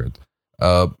heard.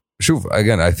 Shuf,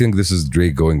 again, I think this is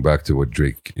Drake going back to what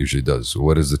Drake usually does.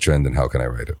 What is the trend and how can I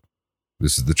write it?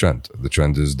 This is the trend. The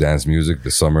trend is dance music.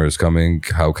 The summer is coming.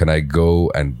 How can I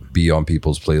go and be on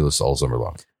people's playlists all summer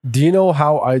long? Do you know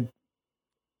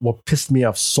what pissed me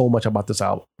off so much about this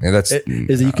album? And that's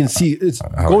Is that you can see, it's how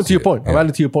I going see to your it, point. I'm yeah.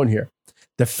 adding to your point here.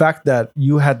 The fact that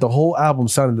you had the whole album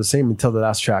sounding the same until the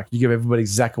last track. You give everybody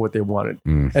exactly what they wanted.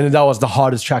 Mm. And then that was the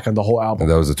hardest track on the whole album.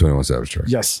 And that was the 21 Savage track.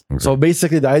 Yes. Okay. So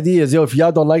basically the idea is, if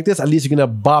y'all don't like this, at least you're going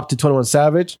to bop to 21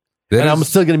 Savage. That And is- I'm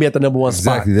still going to be at the number one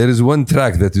exactly. spot. There is one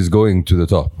track that is going to the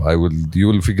top. You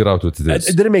will figure out what it is.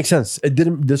 It didn't make sense.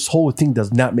 This whole thing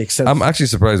does not make sense. I'm actually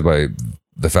surprised by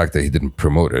the fact that he didn't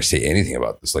promote or say anything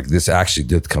about this. Like, this actually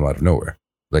did come out of nowhere.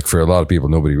 Like, for a lot of people,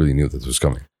 nobody really knew that this was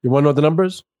coming. You want to know the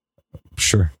numbers?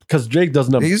 Sure. Because Drake does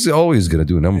numbers. He's always going to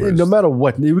do numbers. No matter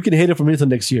what. We can hate it from here to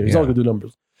next year. He's Yeah. always going to do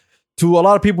numbers. To a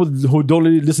lot of people who don't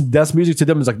really listen to dance music, to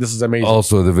them, it's like, this is amazing.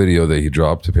 Also, the video that he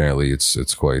dropped, apparently,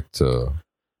 it's quite, All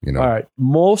right.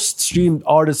 Most streamed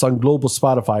artists on global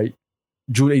Spotify,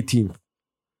 June 18th.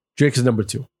 Drake is number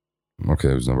 2.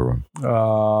 Okay, it was number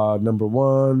 1. Number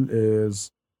 1 is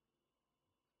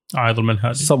Idleman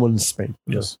had someone in Spain.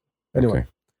 Yes. Anyway.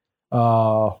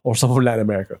 Or someone from Latin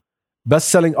America.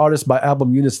 Best-selling artist by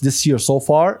album units this year so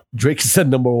far, Drake is at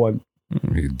number 1.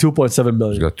 He's 2.7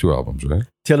 million. got 2 albums, right?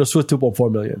 Taylor Swift,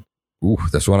 2.4 million. Ooh,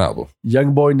 that's one album.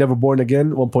 Young Boy, Never Born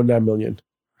Again, 1.9 million.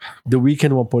 The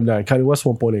Weeknd, 1.9. Kanye West,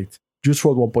 1.8. Juice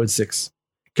WRLD, 1.6.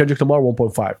 Kendrick Lamar,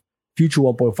 1.5. Future,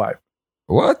 1.5.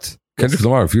 What? Kendrick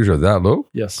Lamar and Future are that low?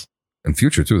 Yes. And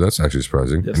Future, too. That's actually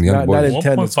surprising. Yes, And Young not Boy, in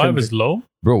 10, it's 1.5 is Kendrick. low.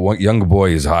 bro, Young Boy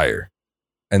is higher.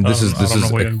 And this is I don't know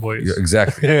who like- Young Boy is. Yeah,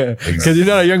 exactly. Yeah. Because you're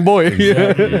not a young boy.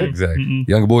 Exactly. exactly. Mm-mm.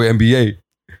 Young Boy NBA.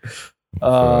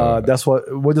 That's what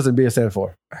does NBA stand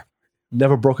for?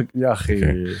 Never broken. Yeah,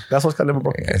 Okay. that's what's called never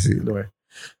broken. I see. Anyway.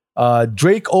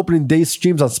 Drake opening day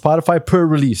streams on Spotify per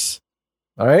release.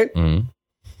 All right. Mhm.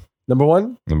 Number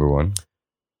 1, Number 1.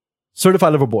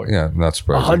 Certified Lover Boy. Yeah, not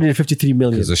surprising. 153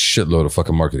 million. There's a shitload of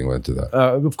fucking marketing went to that.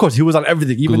 Of course, he was on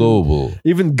everything, Global.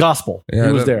 even gospel. Yeah,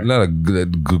 he was not, there. Not a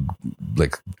good,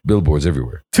 like billboards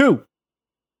everywhere. 2,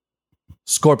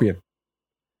 Scorpion,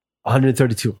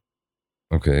 132,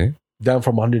 Okay. down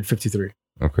from 153.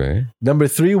 Okay. Number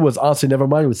 3 was Honestly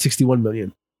Nevermind with 61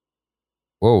 million.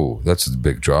 Whoa, that's a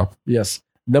big drop. Yes.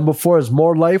 Number 4 is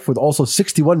More Life with also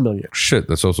 61 million. Shit,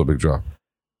 that's also a big drop.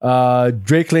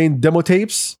 Drake Lane Demo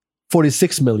Tapes,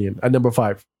 46 million at number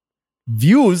 5.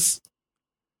 Views,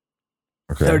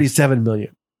 Okay. 37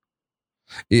 million.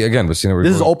 Yeah, again, but see, now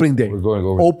This is opening day. We're going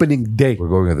over. Opening day. We're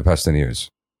going at the past 10 years.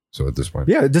 So at this point.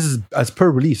 Yeah, this is as per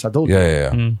release. I told you.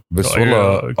 Yeah. Mm. But So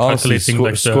you're, honestly, calculating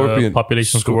like the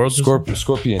population of the world.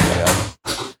 Scorpion. Yes.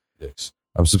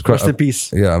 I'm Rest in subscribed.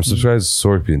 peace. Yeah, I'm surprised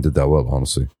Scorpion did that well.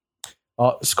 Honestly.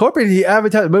 Scorpion, he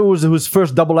advertised. Remember, it was his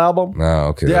first double album. Nah,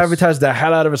 okay. They that's- advertised the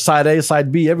hell out of it, side A,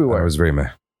 side B, I everywhere. was very meh.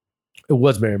 It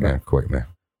was very Yeah, bad. quite meh.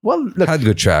 Well, look, Had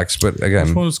good tracks, but Which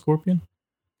again, one was Scorpion?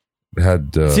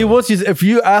 had. see, if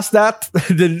you ask that,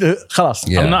 then khalas.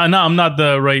 Yeah, I'm not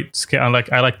the right scale.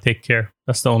 I like Take Care.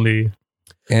 That's the only.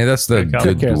 and that's the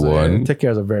Take Care. good one. Take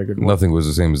Care is a very good one. Nothing was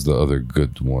the same as the other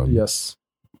good one. Yes.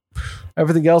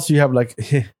 Everything else, you have like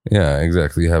Yeah,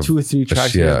 exactly. You have 2 or 3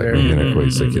 tracks yeah, here Mm. and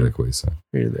there. aquila quasi.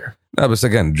 Here and there. No, but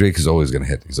again, Drake is always gonna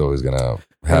hit. He's always gonna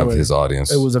have Anyway, his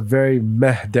audience. It was a very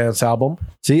meh dance album.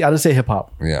 See, I didn't say hip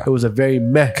hop. Yeah, It was a very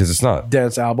meh because it's not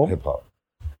dance album, hip hop.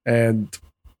 and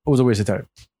it was a waste of time.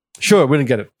 Sure, we didn't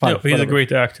get it. Fine, Yeah, he's a whatever.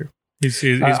 great actor. He's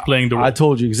playing the role. I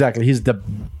told you exactly. He's the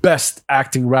best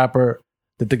acting rapper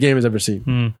that the game has ever seen.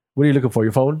 Mm. What are you looking for?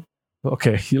 Your phone?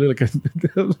 Okay, you look like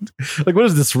like what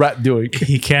is this rat doing?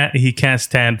 He can't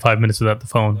stand 5 minutes without the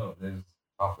phone. No, there's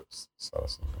topics.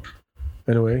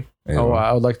 Anyway, Anyway.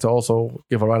 I would like to also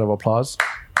give a round of applause.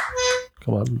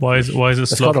 Come on, Why is it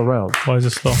it's called a slow? round Why is it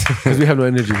slow? because we have no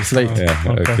energy. It's late. Yeah.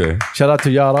 Okay. Okay. Shout out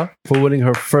to Yara for winning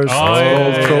her first Oh, yeah,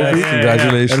 gold yeah, trophy. yeah, yeah.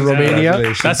 Congratulations. And Romania.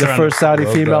 Congratulations. That's The a round first Saudi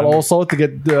Well female done. also to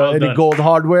get Well any done. gold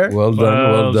hardware. Well done.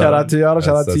 Well Well done. Shout out to Yara.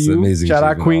 Shout out to That's you. amazing Shout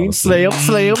out achievement, Queen. honestly. Slay him.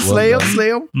 Slay him. Well Slay him. done. Slay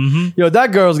him. Mm-hmm. Yo,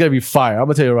 that girl's gonna be fire. I'm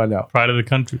gonna tell you right now. Pride of the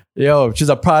country. Yo, she's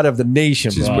a pride of the nation,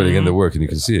 She's bro. putting in the work, and you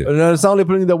can see it. And it's not only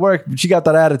putting in the work, but she got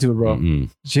that attitude, bro. Mm-mm.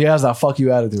 She has that fuck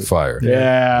you attitude. Fire.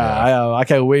 Yeah. I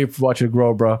can't wait to watch it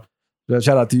grow, bro.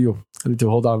 Shout out to you. I need to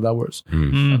hold on to that words.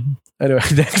 Mm. Mm. Anyway,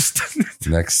 next.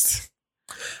 Next.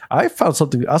 I saw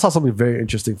something very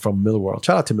interesting from Millworld.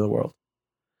 Shout out to Millworld.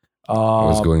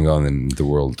 What's going on in the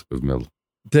world of Mill?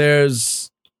 There's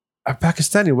a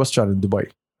Pakistani restaurant in Dubai.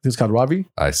 I think it's called Ravi.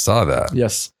 I saw that.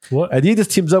 Yes. What? Adidas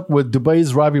teams up with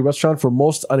Dubai's Ravi restaurant for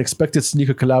most unexpected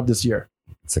sneaker collab this year.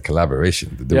 It's a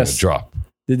collaboration. They're doing Yes. a drop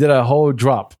They did a whole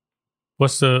drop.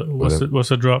 What's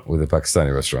the drop? with a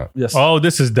Pakistani restaurant. Yes. Oh,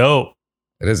 this is dope.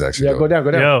 It is actually. yeah, dope. go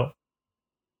down. Yo,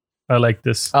 I like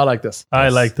this. I like this. I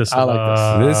like this. I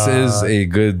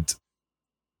like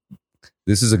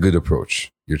This is a good approach.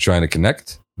 You're trying to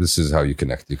connect. This is how you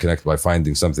connect. You connect by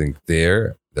finding something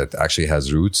there that actually has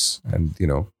roots and,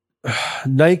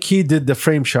 Nike did the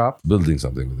frame shop, building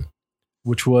something with it.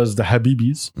 which was the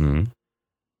Habibis. Mhm.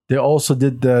 They also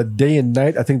did the day and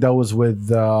night. I think that was with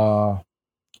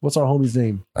what's our homie's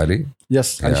name? Ali? Yes,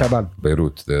 Ali Yeah. Shaban.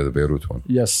 Beirut, the Beirut one.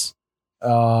 Yes.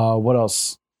 What else?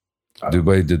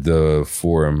 Dubai did the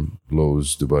Forum Lowe's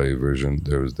Dubai version.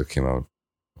 That came out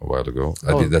a while ago.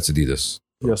 Oh. That's Adidas.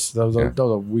 Yes, that was Yeah.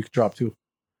 a weak drop too.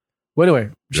 Well, anyway,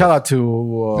 shout out to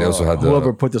They also had the-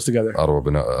 whoever put this together. Arwa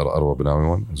Benawi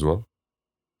one as well.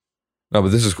 No,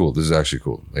 but this is cool. This is actually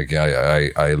cool. Like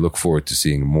I look forward to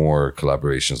seeing more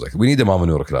collaborations. Like we need a Mama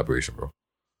Noura collaboration, bro.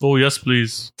 Oh yes,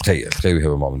 please. Hey, we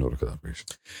have a Mama Noura collaboration.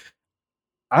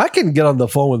 I can get on the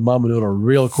phone with Mama Noura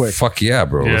real quick, Fuck yeah,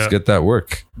 bro. Yeah. Let's get that work.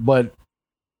 but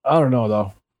I don't know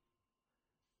though.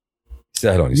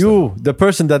 Sahel on You, the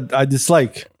person that I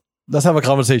dislike, let's have a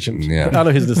conversation. Yeah. I know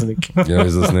he's listening. You know,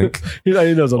 he's listening. he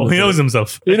knows. I'm Oh, he knows listening.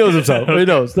 himself. He knows himself. He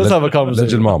knows. Let's have a Legend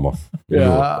conversation. Mama.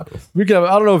 Yeah, we can.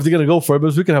 I don't know if they're gonna go for it,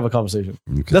 but we can have a conversation.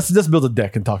 Okay. Let's build a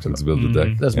deck and talk to Let's them. build the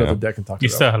deck. Let's build Yeah. a deck and talk to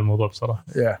them. يستاهل الموضوع بصراحة.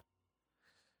 Yeah.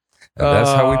 And that's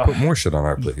how we put more shit on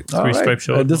our plate. All Three-stripe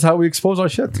show. And this is how we expose our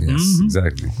shit. Yes, Mhm.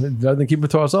 exactly. Rather than keep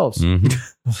it to ourselves. Mhm.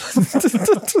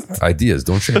 Ideas,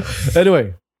 don't share.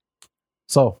 Anyway,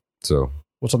 so So,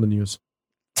 what's on the news?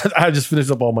 I just finished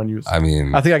up all my news. I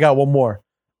mean, I think I got one more,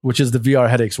 which is the VR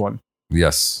headaches one.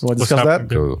 yes. You want to What's discuss that?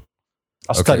 happening? Go.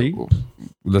 A study. well,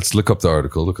 let's look up the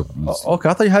article. Oh, okay,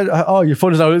 I thought you had. Oh, your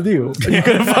phone is not with you. You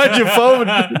couldn't find your phone.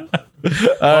 All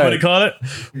What do right. you call it?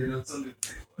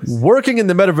 Working in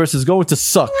the metaverse is going to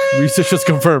suck. Researchers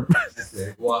confirm.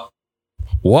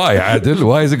 Why, Adil?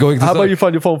 Why is it going to How about suck? you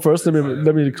find your phone first?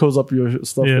 Let me close up your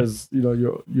stuff Yeah. because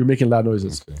you're making loud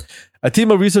noises. Okay. A team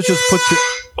of researchers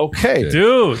okay.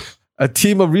 Dude. A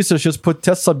team of researchers put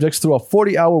test subjects through a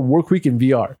 40-hour work week in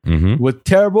VR Mhm. with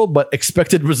terrible but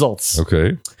expected results.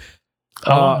 Okay.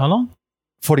 How long?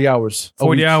 40 hours. a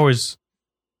 40 week. hours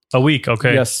a week.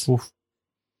 Okay. Yes. Oof.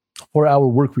 4-hour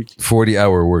work week.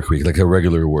 40-hour work week, like a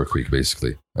regular work week,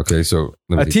 basically. Okay, so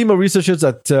A team of researchers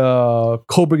at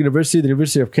Coburg University, the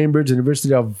University of Cambridge, the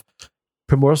University of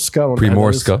Primorska.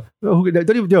 Primorska.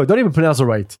 Don't even pronounce it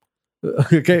right.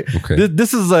 Okay. Okay.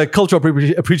 This is a cultural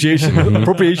appreciation.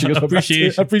 Appropriation.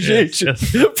 Appreciation.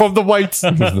 Yes, From the whites.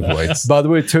 The whites. By the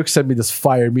way, Turk sent me this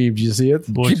fire meme. Did you see it?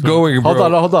 Keep going, bro.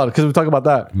 Hold on, because we're talking about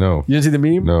that. No. You didn't see the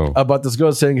meme? No. About this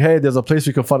girl saying, hey, there's a place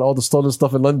we can find all the stolen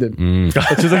stuff in London. Mm.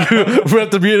 And she's like, we're at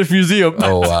the British Museum.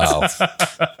 Oh, wow.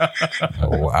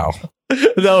 Oh, wow.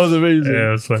 That was amazing. Yeah,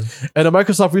 that's fine. And a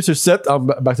Microsoft research set,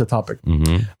 back to the topic,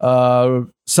 Mhm.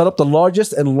 set up the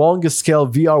largest and longest scale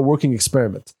VR working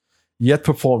experiment yet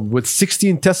performed with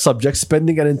 16 test subjects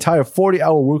spending an entire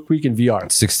 40-hour work week in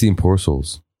VR. 16 poor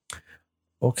souls.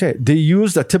 Okay. They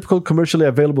used a typical commercially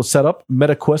available setup,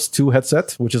 MetaQuest 2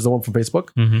 headset, which is the one from Facebook,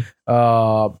 Mhm.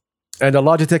 and a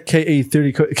Logitech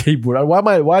KA30 keyboard.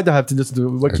 Why do I have to listen to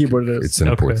what keyboard it is? It's an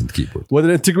Okay. important keyboard. With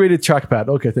an integrated trackpad.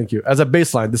 Okay, thank you. As a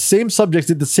baseline, the same subjects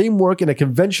did the same work in a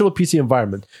conventional PC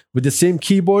environment with the same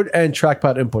keyboard and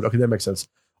trackpad input. Okay, that makes sense.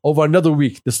 Over another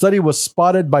week, the study was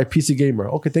spotted by PC Gamer.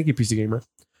 Okay, thank you, PC Gamer.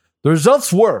 The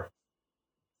results were,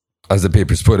 As the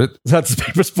papers put it, that's the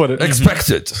paper split it.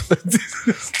 expected.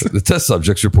 The test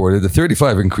subjects reported a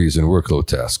 35 increase in workload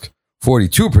task,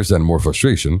 42% more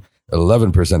frustration,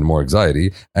 11% more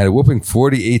anxiety, and a whopping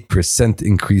 48%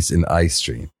 increase in eye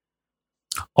strain.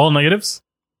 All negatives?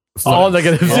 All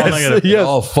negative. All Yes. negative. Yes.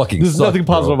 All fucking There's suck, nothing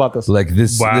positive bro. about this. Like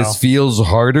this, Wow. this feels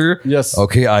harder. Yes.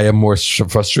 Okay, I am more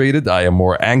frustrated. I am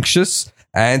more anxious,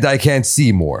 and I can't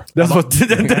see more. That's what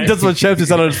Shamsi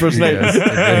said on his first night.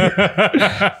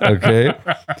 Okay,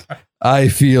 I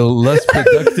feel less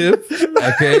productive.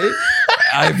 Okay,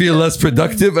 I feel less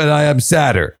productive, and I am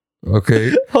sadder.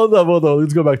 Okay, Hold on.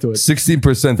 Let's go back to it.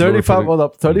 16%. 35, hold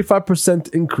up. 35%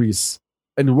 increase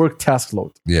in work task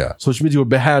load. Yeah, So which means you were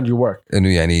behind your work. and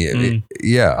Mm. I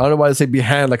yeah, don't know why they say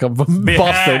behind like I'm from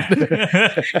Boston.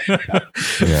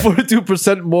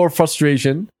 42% more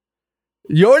frustration.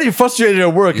 You're already frustrated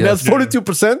at work. Yeah. That's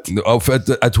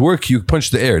 42%. At work you punch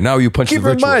the air. Now you punch Keep the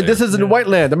in virtual mind, air. this is in white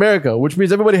land, America, which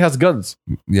means everybody has guns.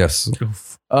 Yes,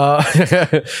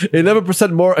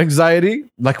 11% more anxiety.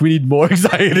 Like we need more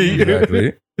anxiety.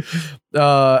 exactly.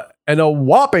 And a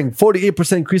whopping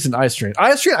 48% increase in eye strain.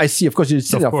 Eye strain, I see. Of course, you're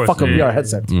seeing Of a course, fucking yeah. VR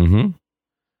headset. Mm-hmm.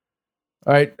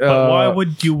 All right. But why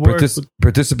would you work with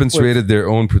Participants Wait. rated their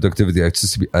own productivity at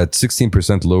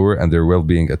 16% lower and their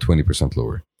well-being at 20%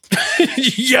 lower.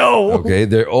 Yo. Okay,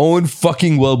 their own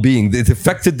fucking well-being. It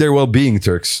affected their well-being,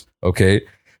 Turks. Okay,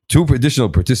 2 additional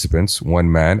participants,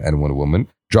 1 man and 1 woman,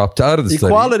 dropped out of the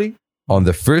study Equality. on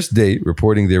the first day,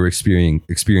 reporting they were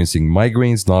experiencing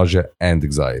migraines, nausea, and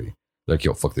anxiety. Like,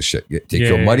 yo, fuck this shit. Take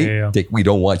your money. We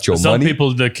don't want your Some money.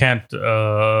 people that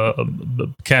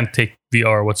can't take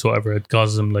VR whatsoever. It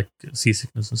causes them like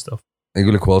seasickness and stuff. And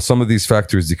you look, while some of these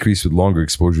factors decrease with longer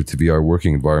exposure to VR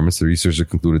working environments, the researcher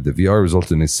concluded that VR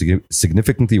resulted in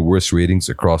significantly worse ratings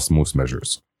across most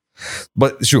measures.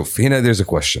 But shuf, هنا there's a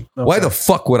question. Okay. Why the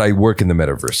fuck would I work in the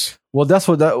metaverse? Well, that's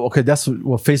what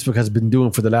Facebook has been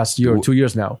doing for the last year or 2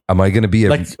 years now. Am I going to be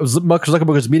Like Mark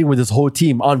Zuckerberg is meeting with his whole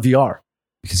team on VR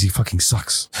because he fucking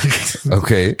sucks.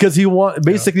 Okay. because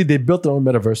basically they built their own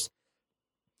metaverse,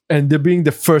 and they're being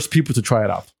the first people to try it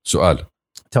out. سؤال.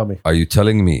 Tell me. Are you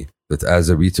telling me that as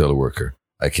a retail worker,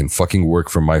 I can fucking work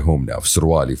from my home now, في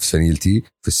سروالي, في سنيلتي,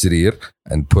 في السرير,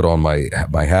 and put on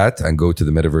my hat and go to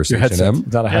the metaverse Your headset, H&M?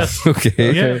 not a hat. Yes.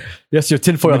 Okay. Yeah. Yes, your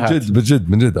tinfoil hat. من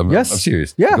جد. I'm Yes.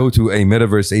 serious. Yeah. Go to a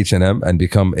metaverse H&M and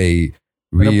become a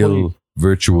real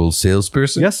virtual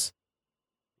salesperson. Yes.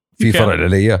 في You فرع can.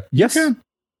 عليا. Yes. You can.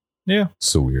 Yeah.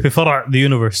 So weird. في فرع the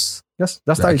universe. Yes.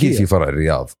 That's the أكيد idea. في فرع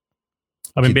الرياض.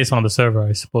 I mean, based on the server,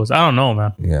 I suppose. I don't know,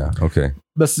 man. Yeah. Okay.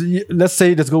 But let's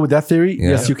say let's go with that theory.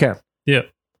 Yeah. Yes, you can.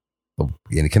 طب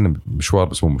يعني كنا مشوار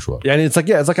بس مو مشوار. Yeah, it's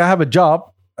like I have a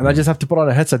job and I just have to put on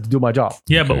a headset to do my job.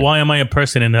 Yeah, but Okay. why am I a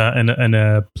person in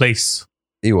a place?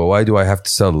 Ewa, why do I have to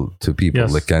sell to people?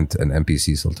 Yes. Like can't an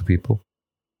NPC sell to people?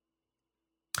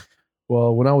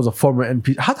 Well, when I was a former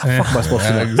NPC, how the fuck am I supposed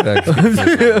to know? Exactly.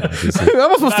 How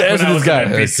am I supposed to Back answer when I this was guy?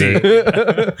 an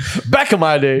NPC. Back in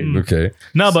my day. Okay.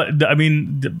 No, but I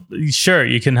mean, sure,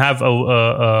 you can have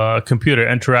a computer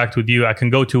interact with you. I can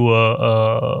go to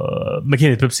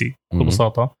ماكينة Pepsi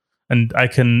ببساطة, and I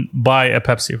can buy a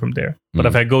Pepsi from there. But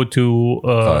if I go to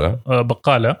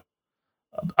بقالة,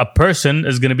 a person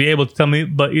is going to be able to tell me,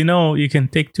 but you can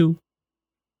take 2.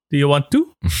 Do you want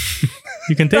 2?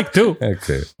 You can take 2.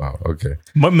 Okay. Wow. Okay.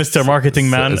 Mr. Marketing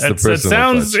Man. it's the It personal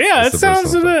sounds, touch. yeah, It's it the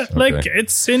sounds a personal bit touch. like Okay.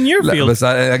 it's in your لا, field.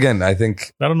 but again, I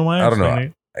think I don't know why. I don't know.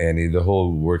 And the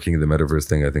whole working in the metaverse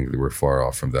thing, I think they were far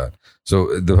off from that.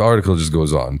 So the article just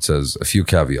goes on. It says a few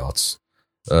caveats.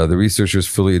 The researchers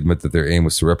fully admit that their aim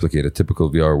was to replicate a typical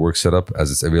VR work setup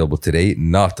as it's available today,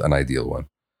 not an ideal one.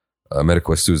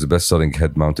 MetaQuest 2 is the best-selling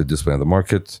head-mounted display on the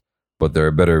market, but there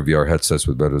are better VR headsets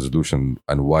with better resolution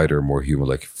and wider, more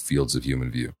human-like fields of human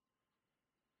view.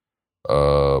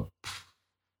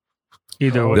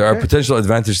 Either way. There are potential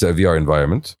advantages to a VR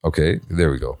environment. Okay,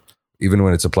 there we go. Even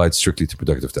when it's applied strictly to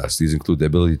productive tasks. These include the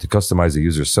ability to customize the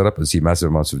user's setup and see massive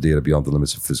amounts of data beyond the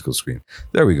limits of physical screen.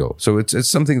 There we go. So it's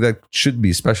something that should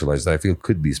be specialized. I feel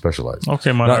could be specialized.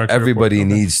 Okay, Not everybody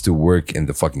needs to work in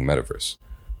the fucking metaverse.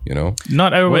 You know?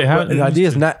 Not everybody has. The idea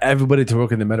is not everybody to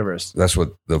work in the metaverse. That's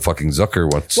what the fucking Zucker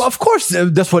wants. Well, of course,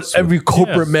 that's what every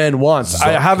corporate yes. man wants.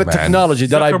 I have a man. technology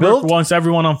that I Zuckerberg built. wants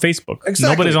everyone on Facebook.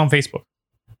 Exactly. Nobody's on Facebook.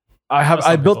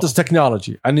 I built this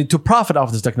technology. I need to profit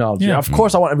off this technology. Yeah. Of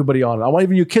course, I want everybody on it. I want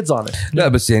even your kids on it. Yeah,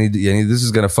 but yani, this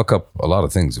is going to fuck up a lot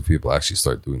of things if people actually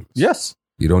start doing this. Yes,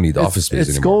 You don't need office space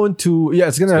it's anymore. going to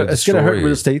it's gonna hurt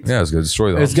real estate. Yeah, it's going to destroy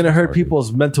the It's gonna office hurt market. people's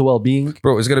mental well-being.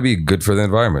 Bro, it's going to be good for the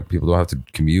environment. People don't have to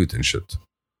commute and shit.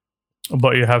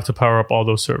 But you have to power up all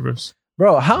those servers.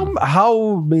 Bro, how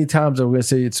many times are we gonna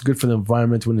say it's good for the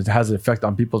environment when it has an effect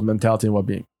on people's mentality and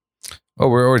well-being? Oh,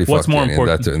 we're already What's fucked more yani,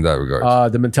 important? in that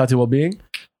regard. The mentality and well-being,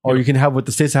 or you can have what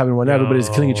the states are having right now. Everybody's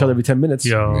killing each other every 10 minutes.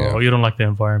 Yo, Yeah. you don't like the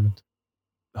environment.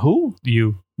 Who? You,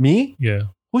 Me? yeah.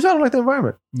 Who's not like the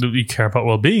environment? You care about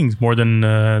well-being more than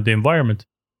the environment.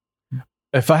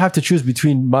 If I have to choose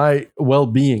between my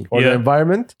well-being or the Yeah.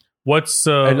 environment, What's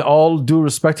and all due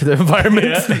respect to the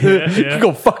environment, Yeah. you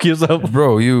go fuck yourself. Bro,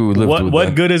 you lived with what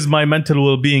that. good is my mental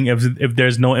well-being if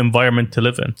there's no environment to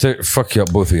live in? Fuck you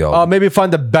up, both of y'all. Maybe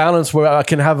find a balance where I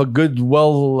can have a good,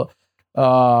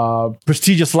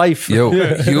 prestigious life. Yo,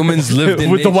 humans lived in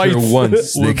With the nature whites.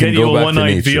 once. They We'll can get you go a back to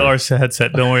one-eyed nature. VR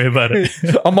headset. Don't worry about it.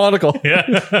 A monocle. Yeah.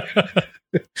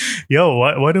 Yo,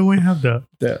 why do we have that?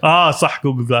 Yeah. صح,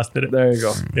 Google Glass did it. There you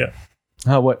go. Yeah.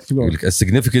 What? Keep going. A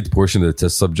significant portion of the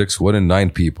test subjects, 1 in 9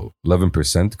 people,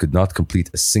 11%, could not complete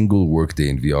a single workday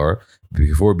in VR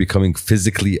before becoming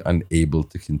physically unable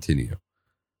to continue.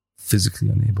 Physically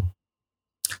unable.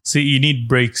 See, you need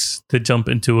breaks to jump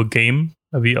into a game,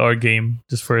 a VR game,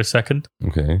 just for a second.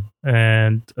 Okay.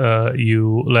 And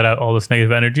you let out all this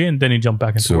negative energy and then you jump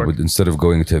back into So work. instead of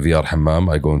going to VR hammam,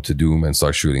 I go into Doom and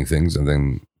start shooting things and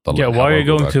then... Yeah, why are you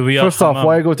going to VR? First off,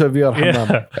 why go to a VR hammam?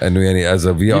 Yeah. And yani, as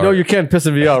a VR... You know you can't piss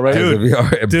in VR, right? as a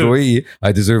VR employee,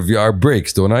 I deserve VR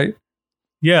breaks, don't I?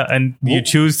 Yeah, and you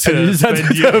choose to And you just have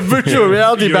spend to virtual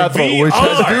reality your bathroom, which VR,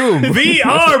 has Doom.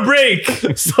 VR break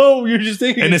So you're just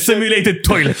thinking in a simulated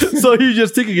toilet. So you're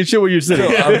just thinking of shit when you're sitting.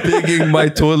 I'm taking my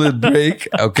toilet break,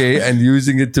 okay, and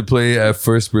using it to play a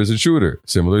first-person shooter,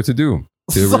 similar to Doom,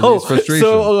 to release frustration.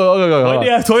 Why do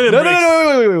you have toilet No,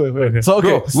 breaks? wait. Okay. So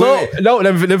okay, Bro, so wait. no,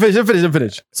 let me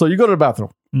finish. So you go to the bathroom,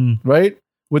 Mm. right,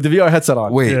 with the VR headset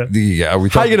on. Wait, Yeah. are we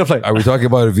How you talking? gonna play? Are we talking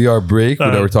about a VR break, or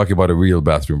are we talking about a real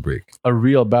bathroom break? A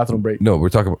real bathroom break. No, we're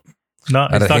talking about No,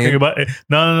 At it's a talking hand- about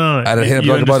no. at a hand.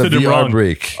 You I'm talking about a understood him VR wrong.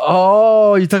 break.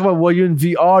 Oh, you talk about what you in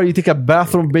VR? You take a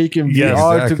bathroom break in Yes.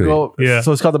 VR Exactly. to go. Yeah.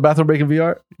 So it's called the bathroom break in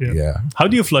VR. Yeah. Yeah, How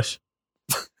do you flush?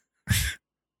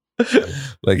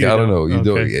 like You I don't know, know. You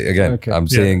don't. okay. Again, Okay. I'm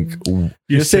Yeah. saying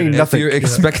You're saying if nothing. you're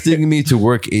expecting me to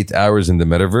work 8 hours in the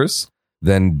metaverse,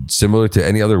 then similar to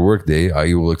any other work day,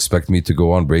 you will expect me to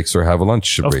go on breaks or have a lunch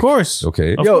break. Of course.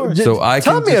 Okay. Of Yo, course. just So I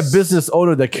tell can me just- a business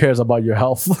owner that cares about your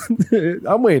health.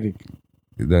 I'm waiting.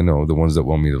 No, the ones that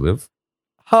want me to live.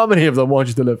 How many of them want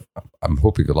you to live? I'm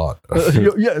hoping a lot.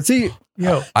 Yeah, see,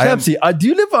 Yo, I am- Samsi, do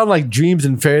you live on like dreams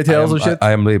and fairy tales and shit?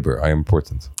 I am labor. I am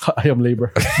important. I am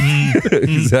labor.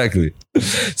 Exactly.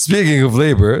 Speaking of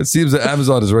labor, it seems that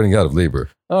Amazon is running out of labor.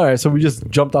 All right, so we just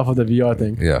jumped off of the VR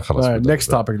thing. Yeah. All right, next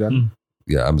topic then.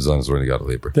 Yeah, Amazon is running out of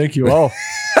labor. Thank you. Oh,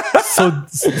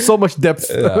 so much depth.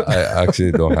 Yeah, I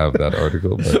actually don't have that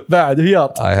article, but Bad. Yeah.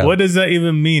 I have what does that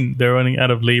even mean? They're running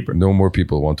out of labor. no more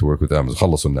people want to work with Amazon.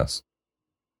 خلصوا الناس.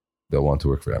 They'll want to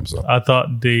work for Amazon. I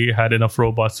thought they had enough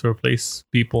robots to replace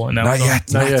people in Not Amazon. yet.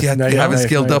 Not Not yet, yet. not They yet, haven't not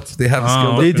scaled yet. up. They haven't Oh.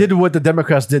 scaled They up. did what the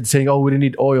Democrats did, saying, "Oh, we didn't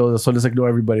need oil, so let's ignore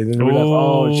everybody." Then they realized,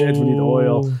 "Oh shit, we need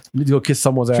oil. We need to go kiss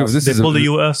someone's ass." Sure, this They is pulled a, the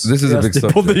US. This is a Yes, big they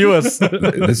pulled subject. the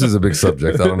US. This is a big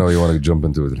subject. I don't know. You want to jump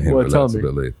into it and Well, relax tell a me.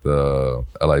 bit late. The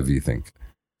LIV thing.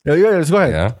 yeah, let's go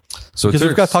ahead. Yeah. So Because we've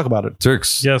got to Turks, talk about it.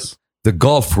 Turks, Yes. the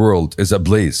golf world is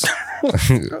ablaze.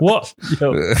 What? Yo,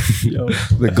 yo.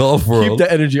 The golf Keep world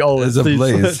the energy always. is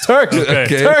ablaze. Turks.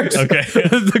 Okay. Turks. Okay.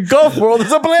 The golf world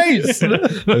is ablaze.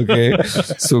 Okay.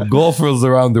 So golfers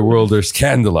around the world are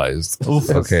scandalized.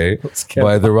 Okay.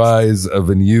 By the rise of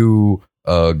a new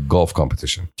golf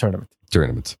competition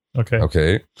tournament. Okay.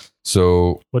 Okay. So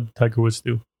What did Tiger Woods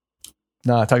do?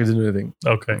 Nah, Tiger didn't do anything.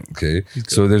 Okay. okay. He's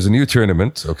good. So there's a new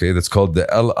tournament. Okay. That's called the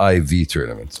LIV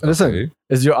tournament. Listen. Okay.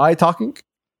 Is your eye talking?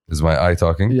 Is my eye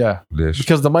talking? Yeah, Lish?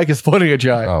 because the mic is pointing at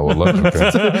your eye. Oh, well,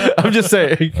 okay. I'm just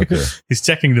saying. Okay. He's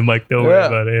checking the mic. Don't worry Yeah.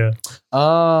 about it. Yeah.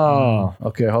 Oh,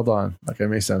 okay. Hold on. Okay,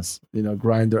 makes sense. You know,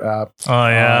 Grinder app. Oh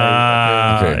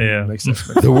yeah. Okay. Yeah. Makes sense.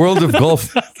 The world of golf.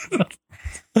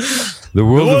 The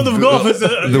world of golf is-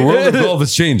 the world of golf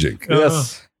is changing,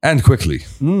 Yes. and quickly.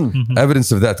 Mm.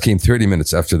 Evidence of that came 30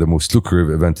 minutes after the most lucrative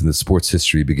event in the sports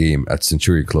history began at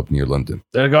Centurion Club near London.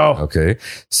 There you go. Okay,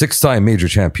 six-time major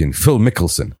champion Phil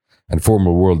Mickelson and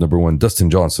former world number one Dustin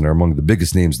Johnson are among the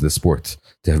biggest names of the sport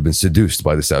to have been seduced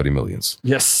by the Saudi millions.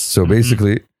 Yes. So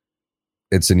basically,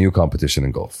 it's a new competition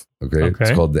in golf. Okay, it's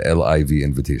Okay. called the LIV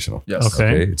Invitational. Yes.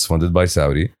 Okay. It's funded by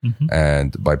Saudi Mhm. and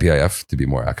by PIF, to be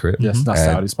more accurate. Yes. Not And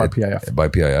Saudi. It's by it- PIF. By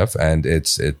PIF, and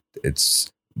it's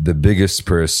the biggest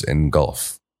purse in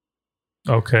golf.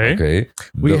 Okay. Okay,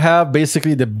 We have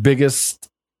basically the biggest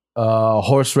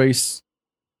horse race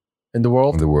in the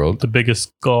world. the world. The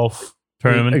biggest golf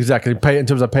tournament. Exactly. Pay in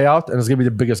terms of payout, and it's gonna be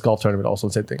the biggest golf tournament. Also,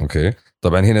 same thing. Okay,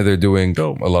 طبعا هنا they're doing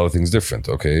Dope. a lot of things different.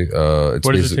 Okay, it's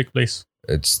Where does basic- it take place?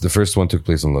 it's the first one took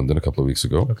place in London a couple of weeks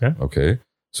ago. Okay. Okay,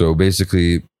 so basically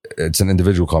it's an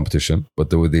individual competition, but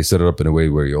they set it up in a way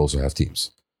where you also have teams.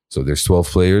 So there's 12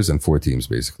 players and 4 teams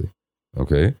basically.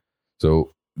 Okay, so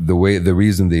the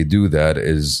reason they do that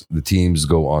is the teams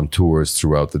go on tours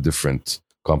throughout the different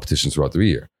competitions throughout the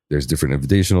year. There's different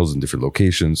invitationals in different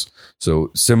locations. So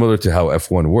similar to how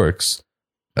F1 works,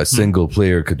 a single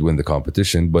player could win the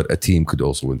competition, but a team could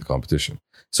also win the competition.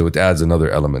 So it adds another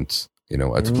element,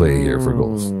 at play here for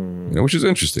golf, which is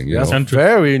interesting. You That's know? Interesting.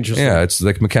 very interesting. Yeah, it's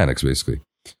like mechanics basically.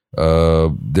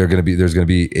 There's gonna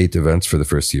be 8 events for the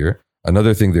first year.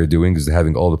 Another thing they're doing is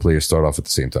having all the players start off at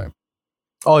the same time.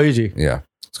 Oh, easy. Yeah,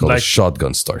 it's called a Like-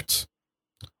 shotgun start.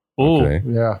 Oh. Okay.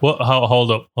 Yeah. What? How? Hold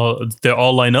up. They're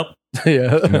all line up.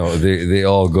 Yeah. No, they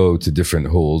all go to different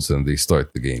holes and they start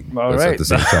the game. All That's right. at the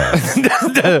same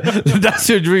time. That's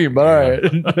your dream. All right.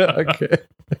 Okay.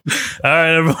 All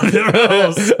right,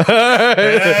 everyone.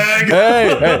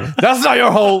 Hey, that's not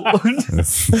your hole.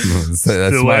 That's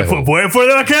my hole. Wait for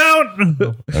the account.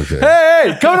 Okay.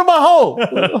 Hey, come to my hole.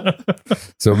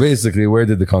 So basically, where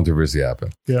did the controversy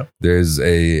happen? Yeah. There's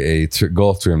a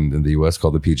golf tournament in the US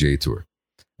called the PGA Tour.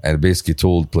 And it basically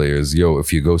told players, yo,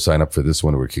 if you go sign up for this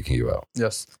one, we're kicking you out.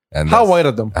 Yes. And How that's white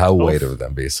of them? how white of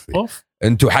them, basically. Off.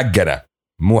 Into حقنا.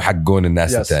 مو حقون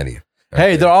الناس Yes. الثانية.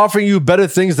 Hey, they're offering you better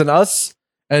things than us,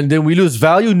 and then we lose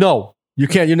value. No, you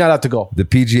can't. You're not allowed to go. The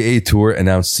PGA Tour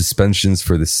announced suspensions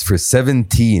for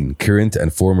 17 current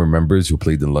and former members who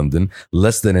played in London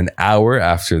less than an hour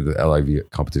after the LIV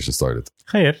competition started.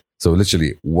 خير. So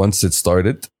literally, once it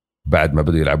started, بعد ما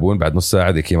بدوا يلعبون بعد نص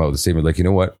ساعة, they came out with a statement like, you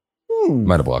know what?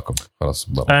 ما نبغاكم. خلاص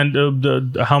برا.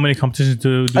 And how many competitions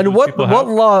do And those what people have?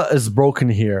 law is broken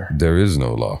here? There is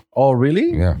no law. Oh, really?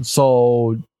 Yeah.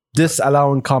 So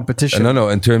disallowing competition. No.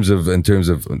 In terms of,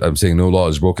 I'm saying no law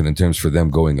is broken in terms for them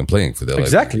going and playing for the LIV.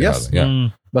 Exactly, yes. Yeah.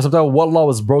 Mm. But sometimes what law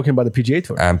was broken by the PGA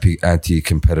Tour?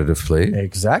 Anti-competitive play.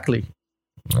 Exactly.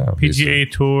 Yeah, PGA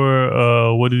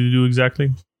Tour, what do you do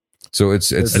exactly? So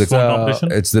it's It's the one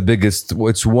competition? it's the biggest.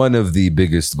 It's one of the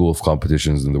biggest golf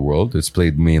competitions in the world. It's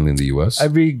played mainly in the US.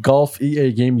 Every golf EA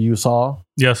game you saw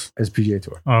Yes. is PGA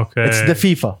Tour. Okay. It's the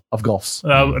FIFA of golfs.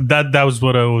 That was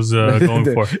what I was going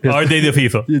for. Yes. Are they the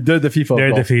FIFA? They're the FIFA.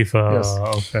 They're of the golf. FIFA. Yes.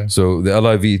 Okay. So the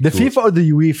LIV. The FIFA or the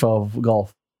UEFA of golf?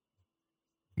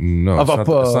 No, Of-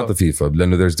 it's not the FIFA.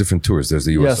 No, there's different tours. There's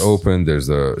the US Yes. Open. There's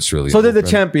the Australian. So they're the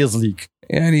Open. Champions League.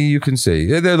 And you can say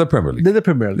they're the Premier League. They're the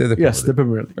Premier League. They're the Premier Yes, League. the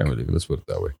Premier League. Premier League. Let's put it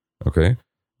that way. Okay.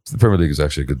 The Premier League is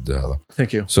actually a good.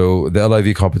 Thank you. So the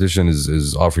LIV competition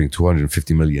is offering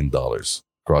 $250 million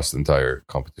across the entire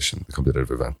competition, the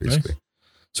competitive event, basically.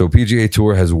 So PGA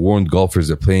Tour has warned golfers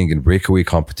that playing in breakaway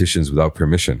competitions without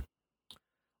permission,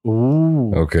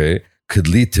 Ooh. okay, could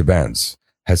lead to bans.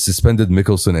 Has suspended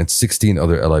Mickelson and 16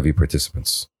 other LIV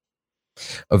participants.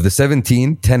 Of the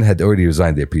 17, 10 had already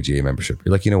resigned their PGA membership.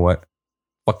 You're like, you know what?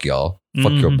 Fuck y'all.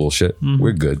 Fuck your Mhm. bullshit. Mhm.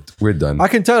 We're good. We're done. I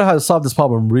can tell you how to solve this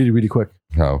problem really, really quick.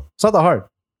 How? It's not that hard.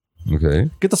 Okay.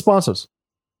 Get the sponsors.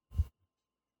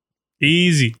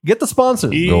 Easy. Get the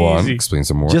sponsors. Go on. Easy. Explain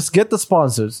some more. Just get the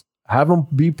sponsors. Have them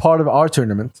be part of our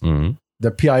tournament, Mhm.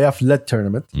 the PIF led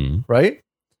tournament, Mhm. right?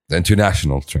 The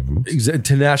international tournament.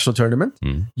 International tournament.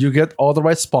 Mhm. You get all the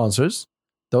right sponsors.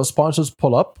 Those sponsors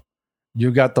pull up. You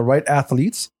got the right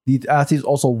athletes. These athletes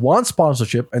also want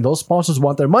sponsorship, and those sponsors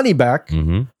want their money back,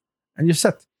 Mm-hmm. and you're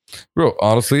set. Bro,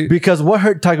 honestly, Because what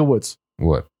hurt Tiger Woods?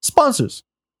 what? Sponsors.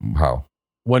 How?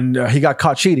 When he got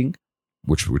caught cheating.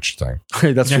 Which time?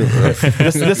 That's true.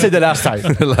 let's say the last time.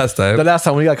 Last time. The last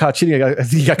time when he got caught cheating, I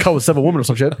think he got caught with 7 women or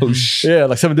some shit. Oh shit. Yeah,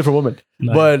 like 7 different women.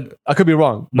 Nice. But I could be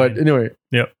wrong. But anyway.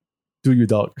 Yeah. Do you,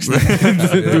 dog.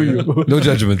 Do you. No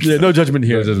judgment. Yeah, no judgment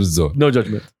here. No judgment zone. No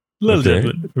judgment. Little Okay.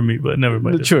 judgment for me, but never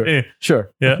mind. Sure. Eh, Sure.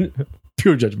 yeah.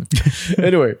 Pure judgment.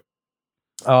 Anyway.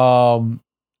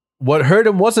 What hurt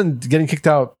him wasn't getting kicked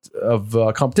out of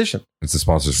competition. It's the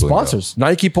sponsors. pulling out. Sponsors.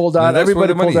 Nike pulled out. That's where Everybody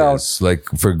the money pulled out. is. Like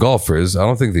for golfers, I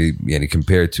don't think they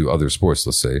compared to other sports,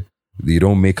 let's say, they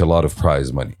don't make a lot of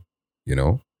prize money. You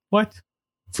know? What?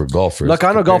 For golfers. Look,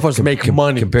 I know golfers make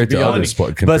money, compared to to be other honest.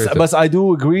 sports. But I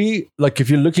do agree. Like if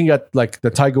you're looking at like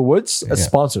the Tiger Woods, it's Yeah.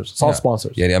 sponsors. It's all Yeah.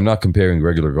 sponsors. Yeah, I'm not comparing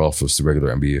regular golfers to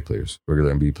regular NBA players. Regular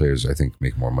NBA players, I think,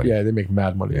 make more money. Yeah, they make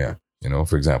mad money. Yeah, you know,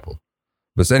 for example.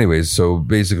 But anyways, so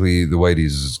basically the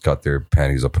Whiteys got their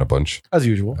panties up in a bunch. As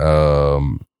usual.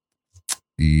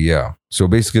 Yeah. So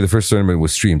basically the first tournament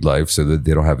was streamed live so that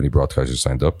they don't have any broadcasters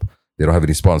signed up. They don't have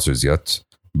any sponsors yet.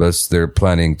 But they're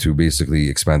planning to basically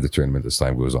expand the tournament as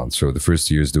time goes on. So the first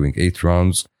year is doing 8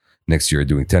 rounds. Next year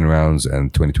doing 10 rounds.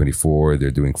 And 2024,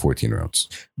 they're doing 14 rounds.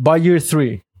 By year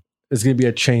 3, it's going to be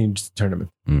a changed tournament.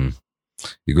 You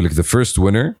go look at the first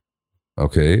winner.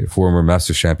 Okay. Former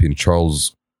Master Champion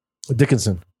Charles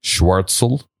Dickinson.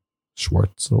 Schwartzel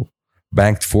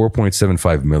banked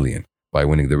 4.75 million by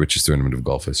winning the richest tournament of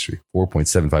golf history.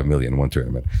 4.75 million in one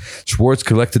tournament. Schwartz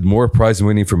collected more prize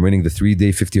money from winning the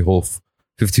 3-day 54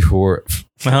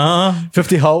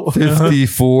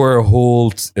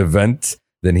 hole event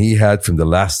than he had from the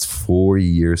last 4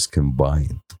 years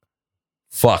combined.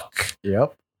 Fuck.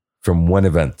 Yep. From one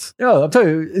event. Yeah, I'll tell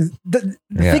you.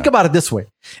 Think about it this way.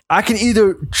 I can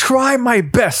either try my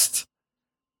best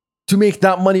to make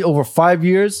that money over 5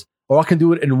 years, or I can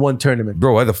do it in one tournament.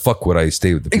 Bro, why the fuck would I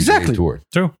stay with the PGA Exactly. Tour?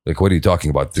 True. Like, what are you talking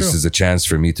about? This True. is a chance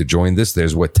for me to join this.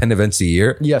 There's 10 events a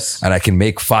year, Yes. and I can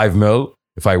make 5 mil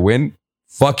if I win.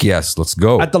 Fuck yes, let's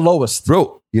go. At the lowest.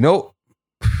 Bro, you know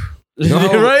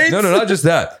how, Right? No, not just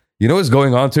that. You know what's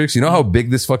going on, Turks? You know how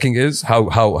big this fucking is?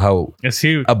 How It's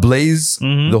huge. ablaze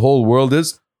Mhm. the whole world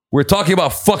is? We're talking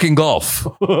about fucking golf.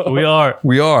 We are.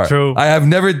 We are. True. I have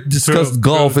never discussed True,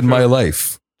 golf true, in my true.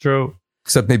 life. True.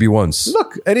 Except maybe once.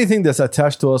 Look, anything that's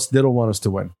attached to us, they don't want us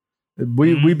to win.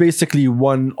 We basically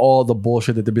won all the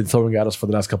bullshit that they've been throwing at us for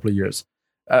the last couple of years.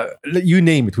 You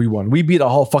name it, we won. We beat a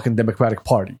whole fucking Democratic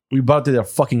Party. We brought to their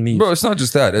fucking knees. Bro, it's not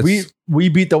just that. It's, we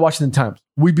beat the Washington Times.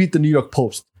 We beat the New York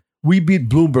Post. We beat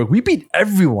Bloomberg. We beat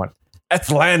everyone.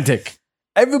 Atlantic.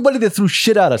 Everybody that threw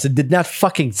shit at us, it did not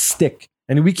fucking stick.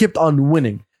 And we kept on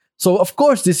winning. So, of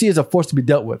course, this year is a force to be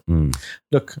dealt with. Mm.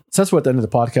 Look, since we're at the end of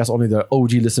the podcast, only the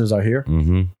OG listeners are here.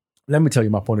 Mm-hmm. Let me tell you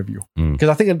my point of view. Mm. Because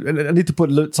I think I need to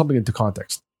put something into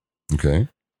context. Okay.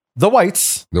 The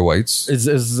whites The whites. is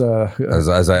As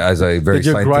I very did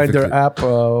you grind scientifically. their app? I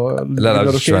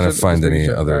was just trying to find any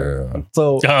notification? other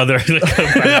So Other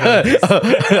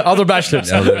other bachelors.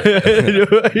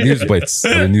 news bites.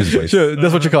 Other news bites. Sure,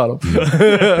 that's what you call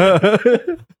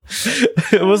them.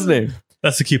 What's the name?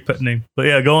 That's a cute pet name. But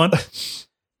yeah, go on.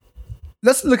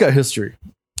 Let's look at history.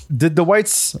 Did the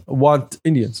whites want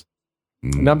Indians?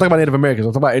 Mm. Now I'm talking about Native Americans.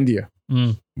 I'm talking about India.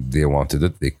 They wanted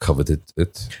it. They coveted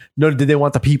it. No, did they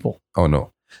want the people? Oh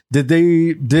no. Did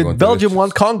want the Belgium rich.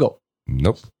 want Congo?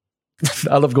 Nope.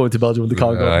 I love going to Belgium with the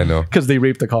Congo. I know. Because they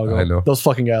raped the Congo. I know. Those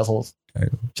fucking assholes. I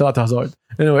know. Shout out to Hazard.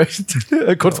 Anyway,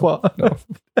 Courtois. No.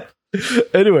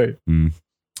 Anyway, Mm.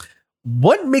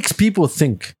 what makes people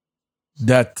think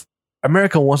that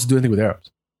America wants to do anything with Arabs?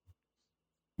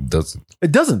 Doesn't.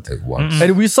 It doesn't. It wants. Mm-mm.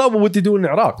 And we saw what they do in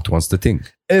Iraq. It wants to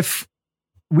think. If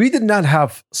we did not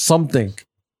have something,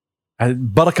 and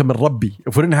barakah min Rabbi,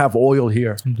 if we didn't have oil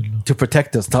here to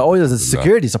protect us, the oil is a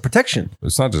security, it's a protection,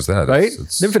 It's not just that. right?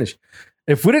 It's Let me finish.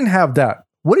 If we didn't have that,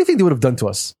 what do you think they would have done to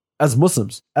us as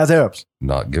Muslims, as Arabs?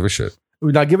 not give a shit. We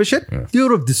would not give a shit? Yeah. They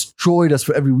would have destroyed us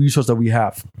for every resource that we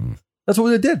have. Mm. That's what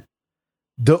they did.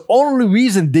 The only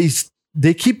reason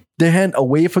they keep their hand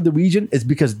away from the region is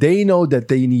because they know that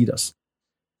they need us.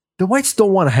 The whites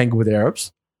don't want to hang with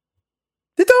Arabs.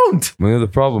 They don't. Well, the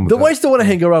problem. With The that- whites don't want to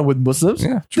hang around with Muslims.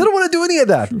 Yeah. They True. don't want to do any of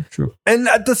that. True. And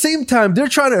at the same time, they're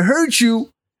trying to hurt you,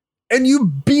 and you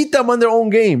beat them on their own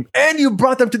game, and you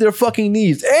brought them to their fucking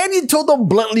knees, and you told them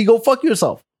bluntly, go fuck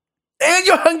yourself. And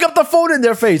you hung up the phone in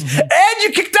their face, and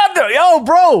you kicked out there. Yo,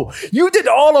 bro, you did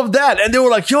all of that. And they were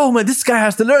like, yo, man, this guy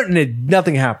has to learn. And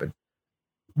nothing happened.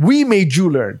 We made you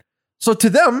learn. So to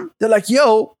them, they're like,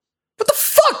 yo, what the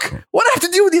fuck? What do I have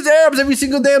to do with these Arabs every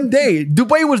single damn day?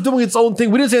 Dubai was doing its own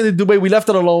thing. We didn't say anything to Dubai. We left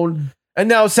it alone. And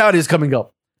now Saudi is coming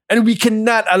up. And we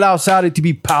cannot allow Saudi to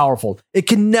be powerful. It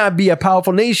cannot be a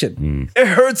powerful nation. Mm. It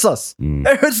hurts us. Mm.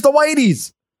 It hurts the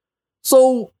whiteys.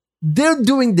 So they're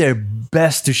doing their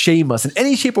best to shame us in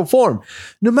any shape or form.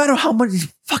 No matter how many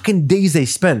fucking days they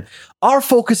spend. Our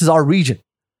focus is our region.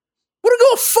 We don't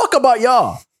give a fuck about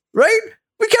y'all. Right?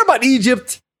 We care about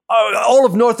Egypt, all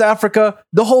of North Africa,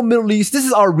 the whole Middle East. This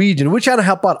is our region. We're trying to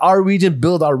help out our region,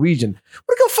 build our region.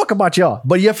 We don't give a fuck about y'all.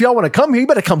 But if y'all want to come here, you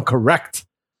better come correct.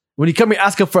 When you come here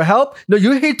asking for help, no,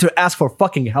 you're here to ask for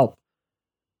fucking help.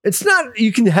 It's not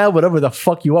you can have whatever the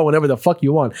fuck you want, whenever the fuck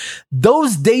you want.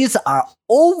 Those days are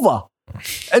over.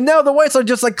 And now the whites are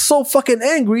just like so fucking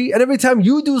angry. And every time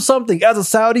you do something as a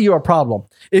Saudi, you're a problem.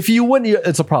 If you win,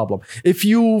 it's a problem. If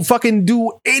you fucking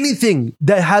do anything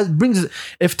that brings,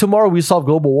 if tomorrow we solve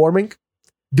global warming,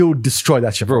 they will destroy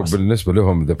that shit. Bro, for us. but بالنسبة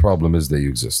لهم, the problem is that you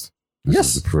exist. This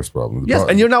Yes. is the first problem. The Yes, pro-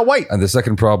 and you're not white. And the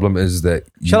second problem is that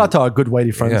Shout out to our good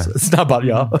whitey friends. Yeah. It's not about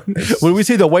y'all. When we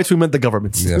say the whites, we meant the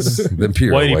governments. yes, the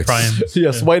imperial Whitey whites, Prime.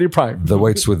 Yes, whitey prime. the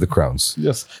whites with the crowns.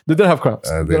 Yes, they don't have crowns.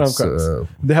 They don't have That's, crowns.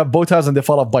 They have bow ties and they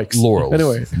fall off bikes. laurels.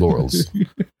 Anyway, Laurels.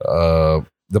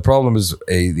 The problem is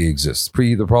they exist.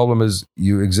 The problem is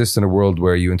you exist in a world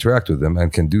where you interact with them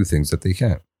and can do things that they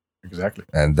can't. exactly.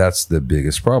 And that's the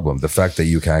biggest problem. The fact that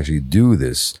you can actually do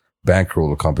this,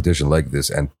 bankroll a competition like this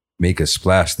and make a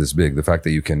splash this big, the fact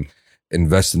that you can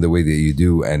invest in the way that you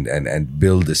do and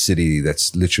build a city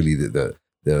that's literally the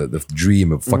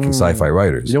dream of fucking sci-fi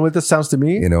writers. You know what this sounds to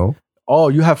me? You know? Oh,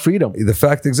 you have freedom. The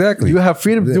fact exactly. You have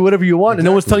freedom to do whatever you want, and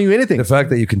no one's telling you anything. The fact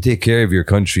that you can take care of your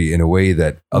country in a way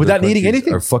that other Without needing countries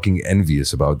anything. are fucking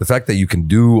envious about. The fact that you can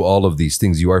do all of these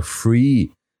things, you are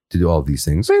free to do all of these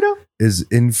things, Freedom. is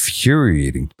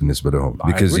infuriating بالنسبة لهم.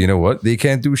 I Because agree. you know what? They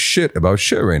can't do shit about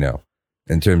shit right now.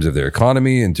 In terms of their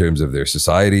economy, in terms of their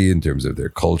society, in terms of their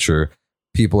culture.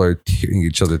 People are tearing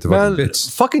each other to fucking Man, bits.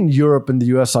 fucking Europe and the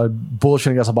US are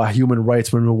bullshitting us about human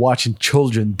rights when we're watching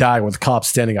children die with cops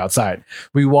standing outside.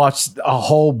 We watched a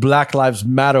whole Black Lives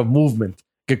Matter movement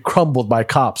get crumbled by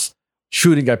cops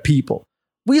shooting at people.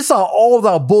 We saw all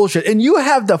that bullshit, and you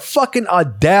have the fucking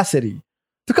audacity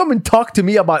to come and talk to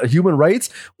me about human rights.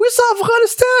 We saw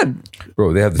Afghanistan.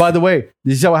 Bro, they have the, By the way,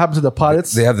 did you see what happened to the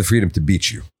pilots? they have the freedom to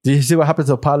beat you. Did you see what happened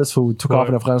to the pilots who took What? off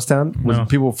in Afghanistan with No.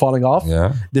 people falling off?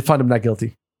 Yeah. They found him not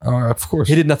guilty. Of course.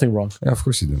 He did nothing wrong. Yeah, of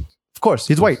course he didn't. Of course,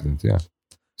 he's white. Yeah.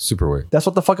 Super white. That's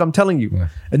what the fuck I'm telling you. Yeah.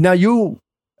 And now you,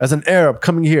 as an Arab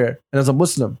coming here and as a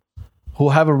Muslim who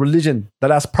have a religion that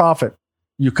has prophet,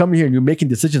 you come here and you're making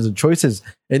decisions and choices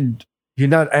and you're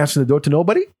not answering the door to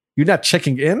nobody? You're not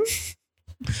checking in?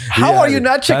 How are you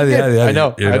not checking in? Yeah, I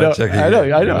know. you're not checking in.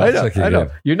 You're not checking I know.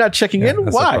 in. You're not checking in.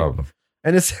 That's the Why? problem.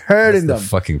 And it's hurting That's them. the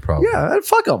fucking problem. Yeah, and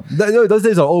fuck them. Those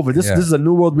days are over. This is a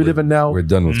new world we live in now. We're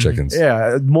done with chickens.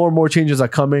 Yeah, more and more changes are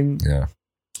coming. Yeah.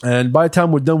 And by the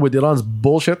time we're done with Iran's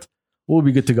bullshit, we'll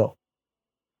be good to go.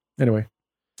 Anyway.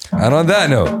 And on that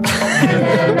note,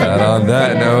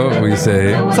 we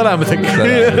say سلامتك.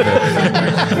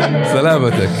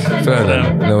 سلامتك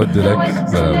فعلا نود لك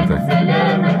سلامتك.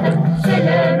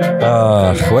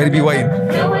 Way to be wine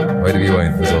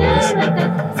as always.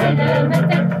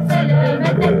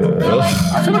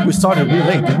 I feel like we started really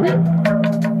late, didn't we?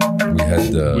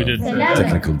 We did.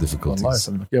 Technical difficulties.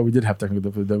 Yeah, we did have technical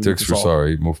difficulties. Turks, we're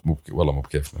sorry. والله مو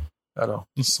بكيفنا. I know.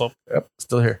 Stop. Yep,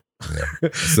 still here. Yeah.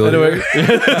 Still Anyway,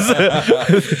 here.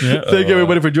 thank you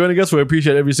everybody for joining us. We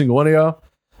appreciate every single one of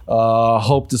y'all.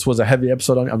 Hope this was a heavy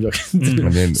episode. I'm joking. I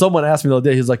mean, Someone asked me the other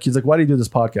day. He's like, why do you do this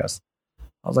podcast?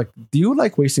 I was like, do you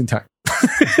like wasting time?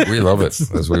 we love it.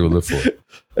 That's what we live for.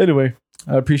 Anyway,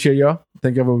 I appreciate y'all.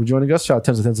 Thank you everyone for joining us. Shout out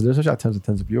tens of listeners. Shout out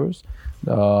tens of viewers.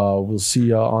 We'll see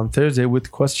you on Thursday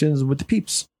with questions with the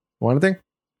peeps. Want anything?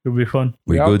 It'll be fun.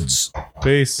 We out. goods.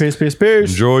 Peace. Peace.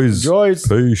 Enjoys. Enjoys.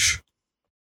 Peace.